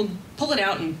 and then we'll pull it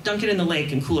out and dunk it in the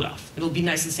lake and cool it off. It'll be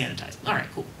nice and sanitized. All right,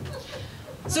 cool.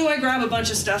 So I grab a bunch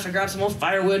of stuff. I grab some old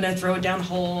firewood and I throw it down the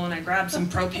hole, and I grab some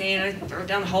propane and I throw it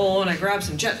down the hole, and I grab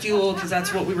some jet fuel because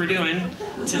that's what we were doing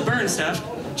to burn stuff.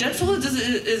 Jet fuel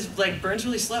burns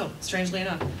really slow, strangely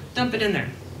enough. Dump it in there.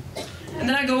 And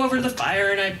then I go over to the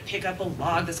fire and I pick up a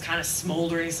log that's kind of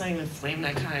smoldering, it's not even flame, and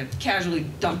I kind of casually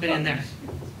dump it in there.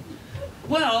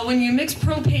 Well, when you mix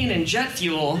propane and jet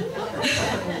fuel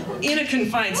in a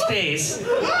confined space,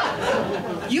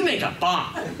 you make a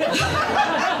bomb.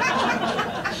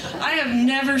 I have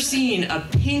never seen a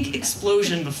pink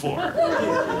explosion before,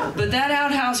 but that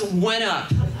outhouse went up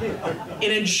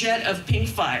in a jet of pink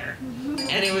fire,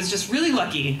 and it was just really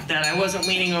lucky that I wasn't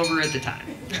leaning over at the time.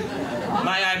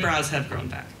 My eyebrows have grown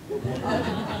back.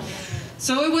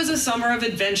 So it was a summer of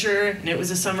adventure, and it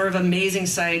was a summer of amazing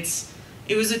sights.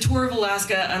 It was a tour of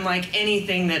Alaska unlike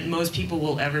anything that most people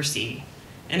will ever see.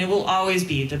 And it will always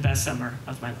be the best summer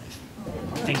of my life.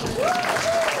 Thank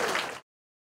you.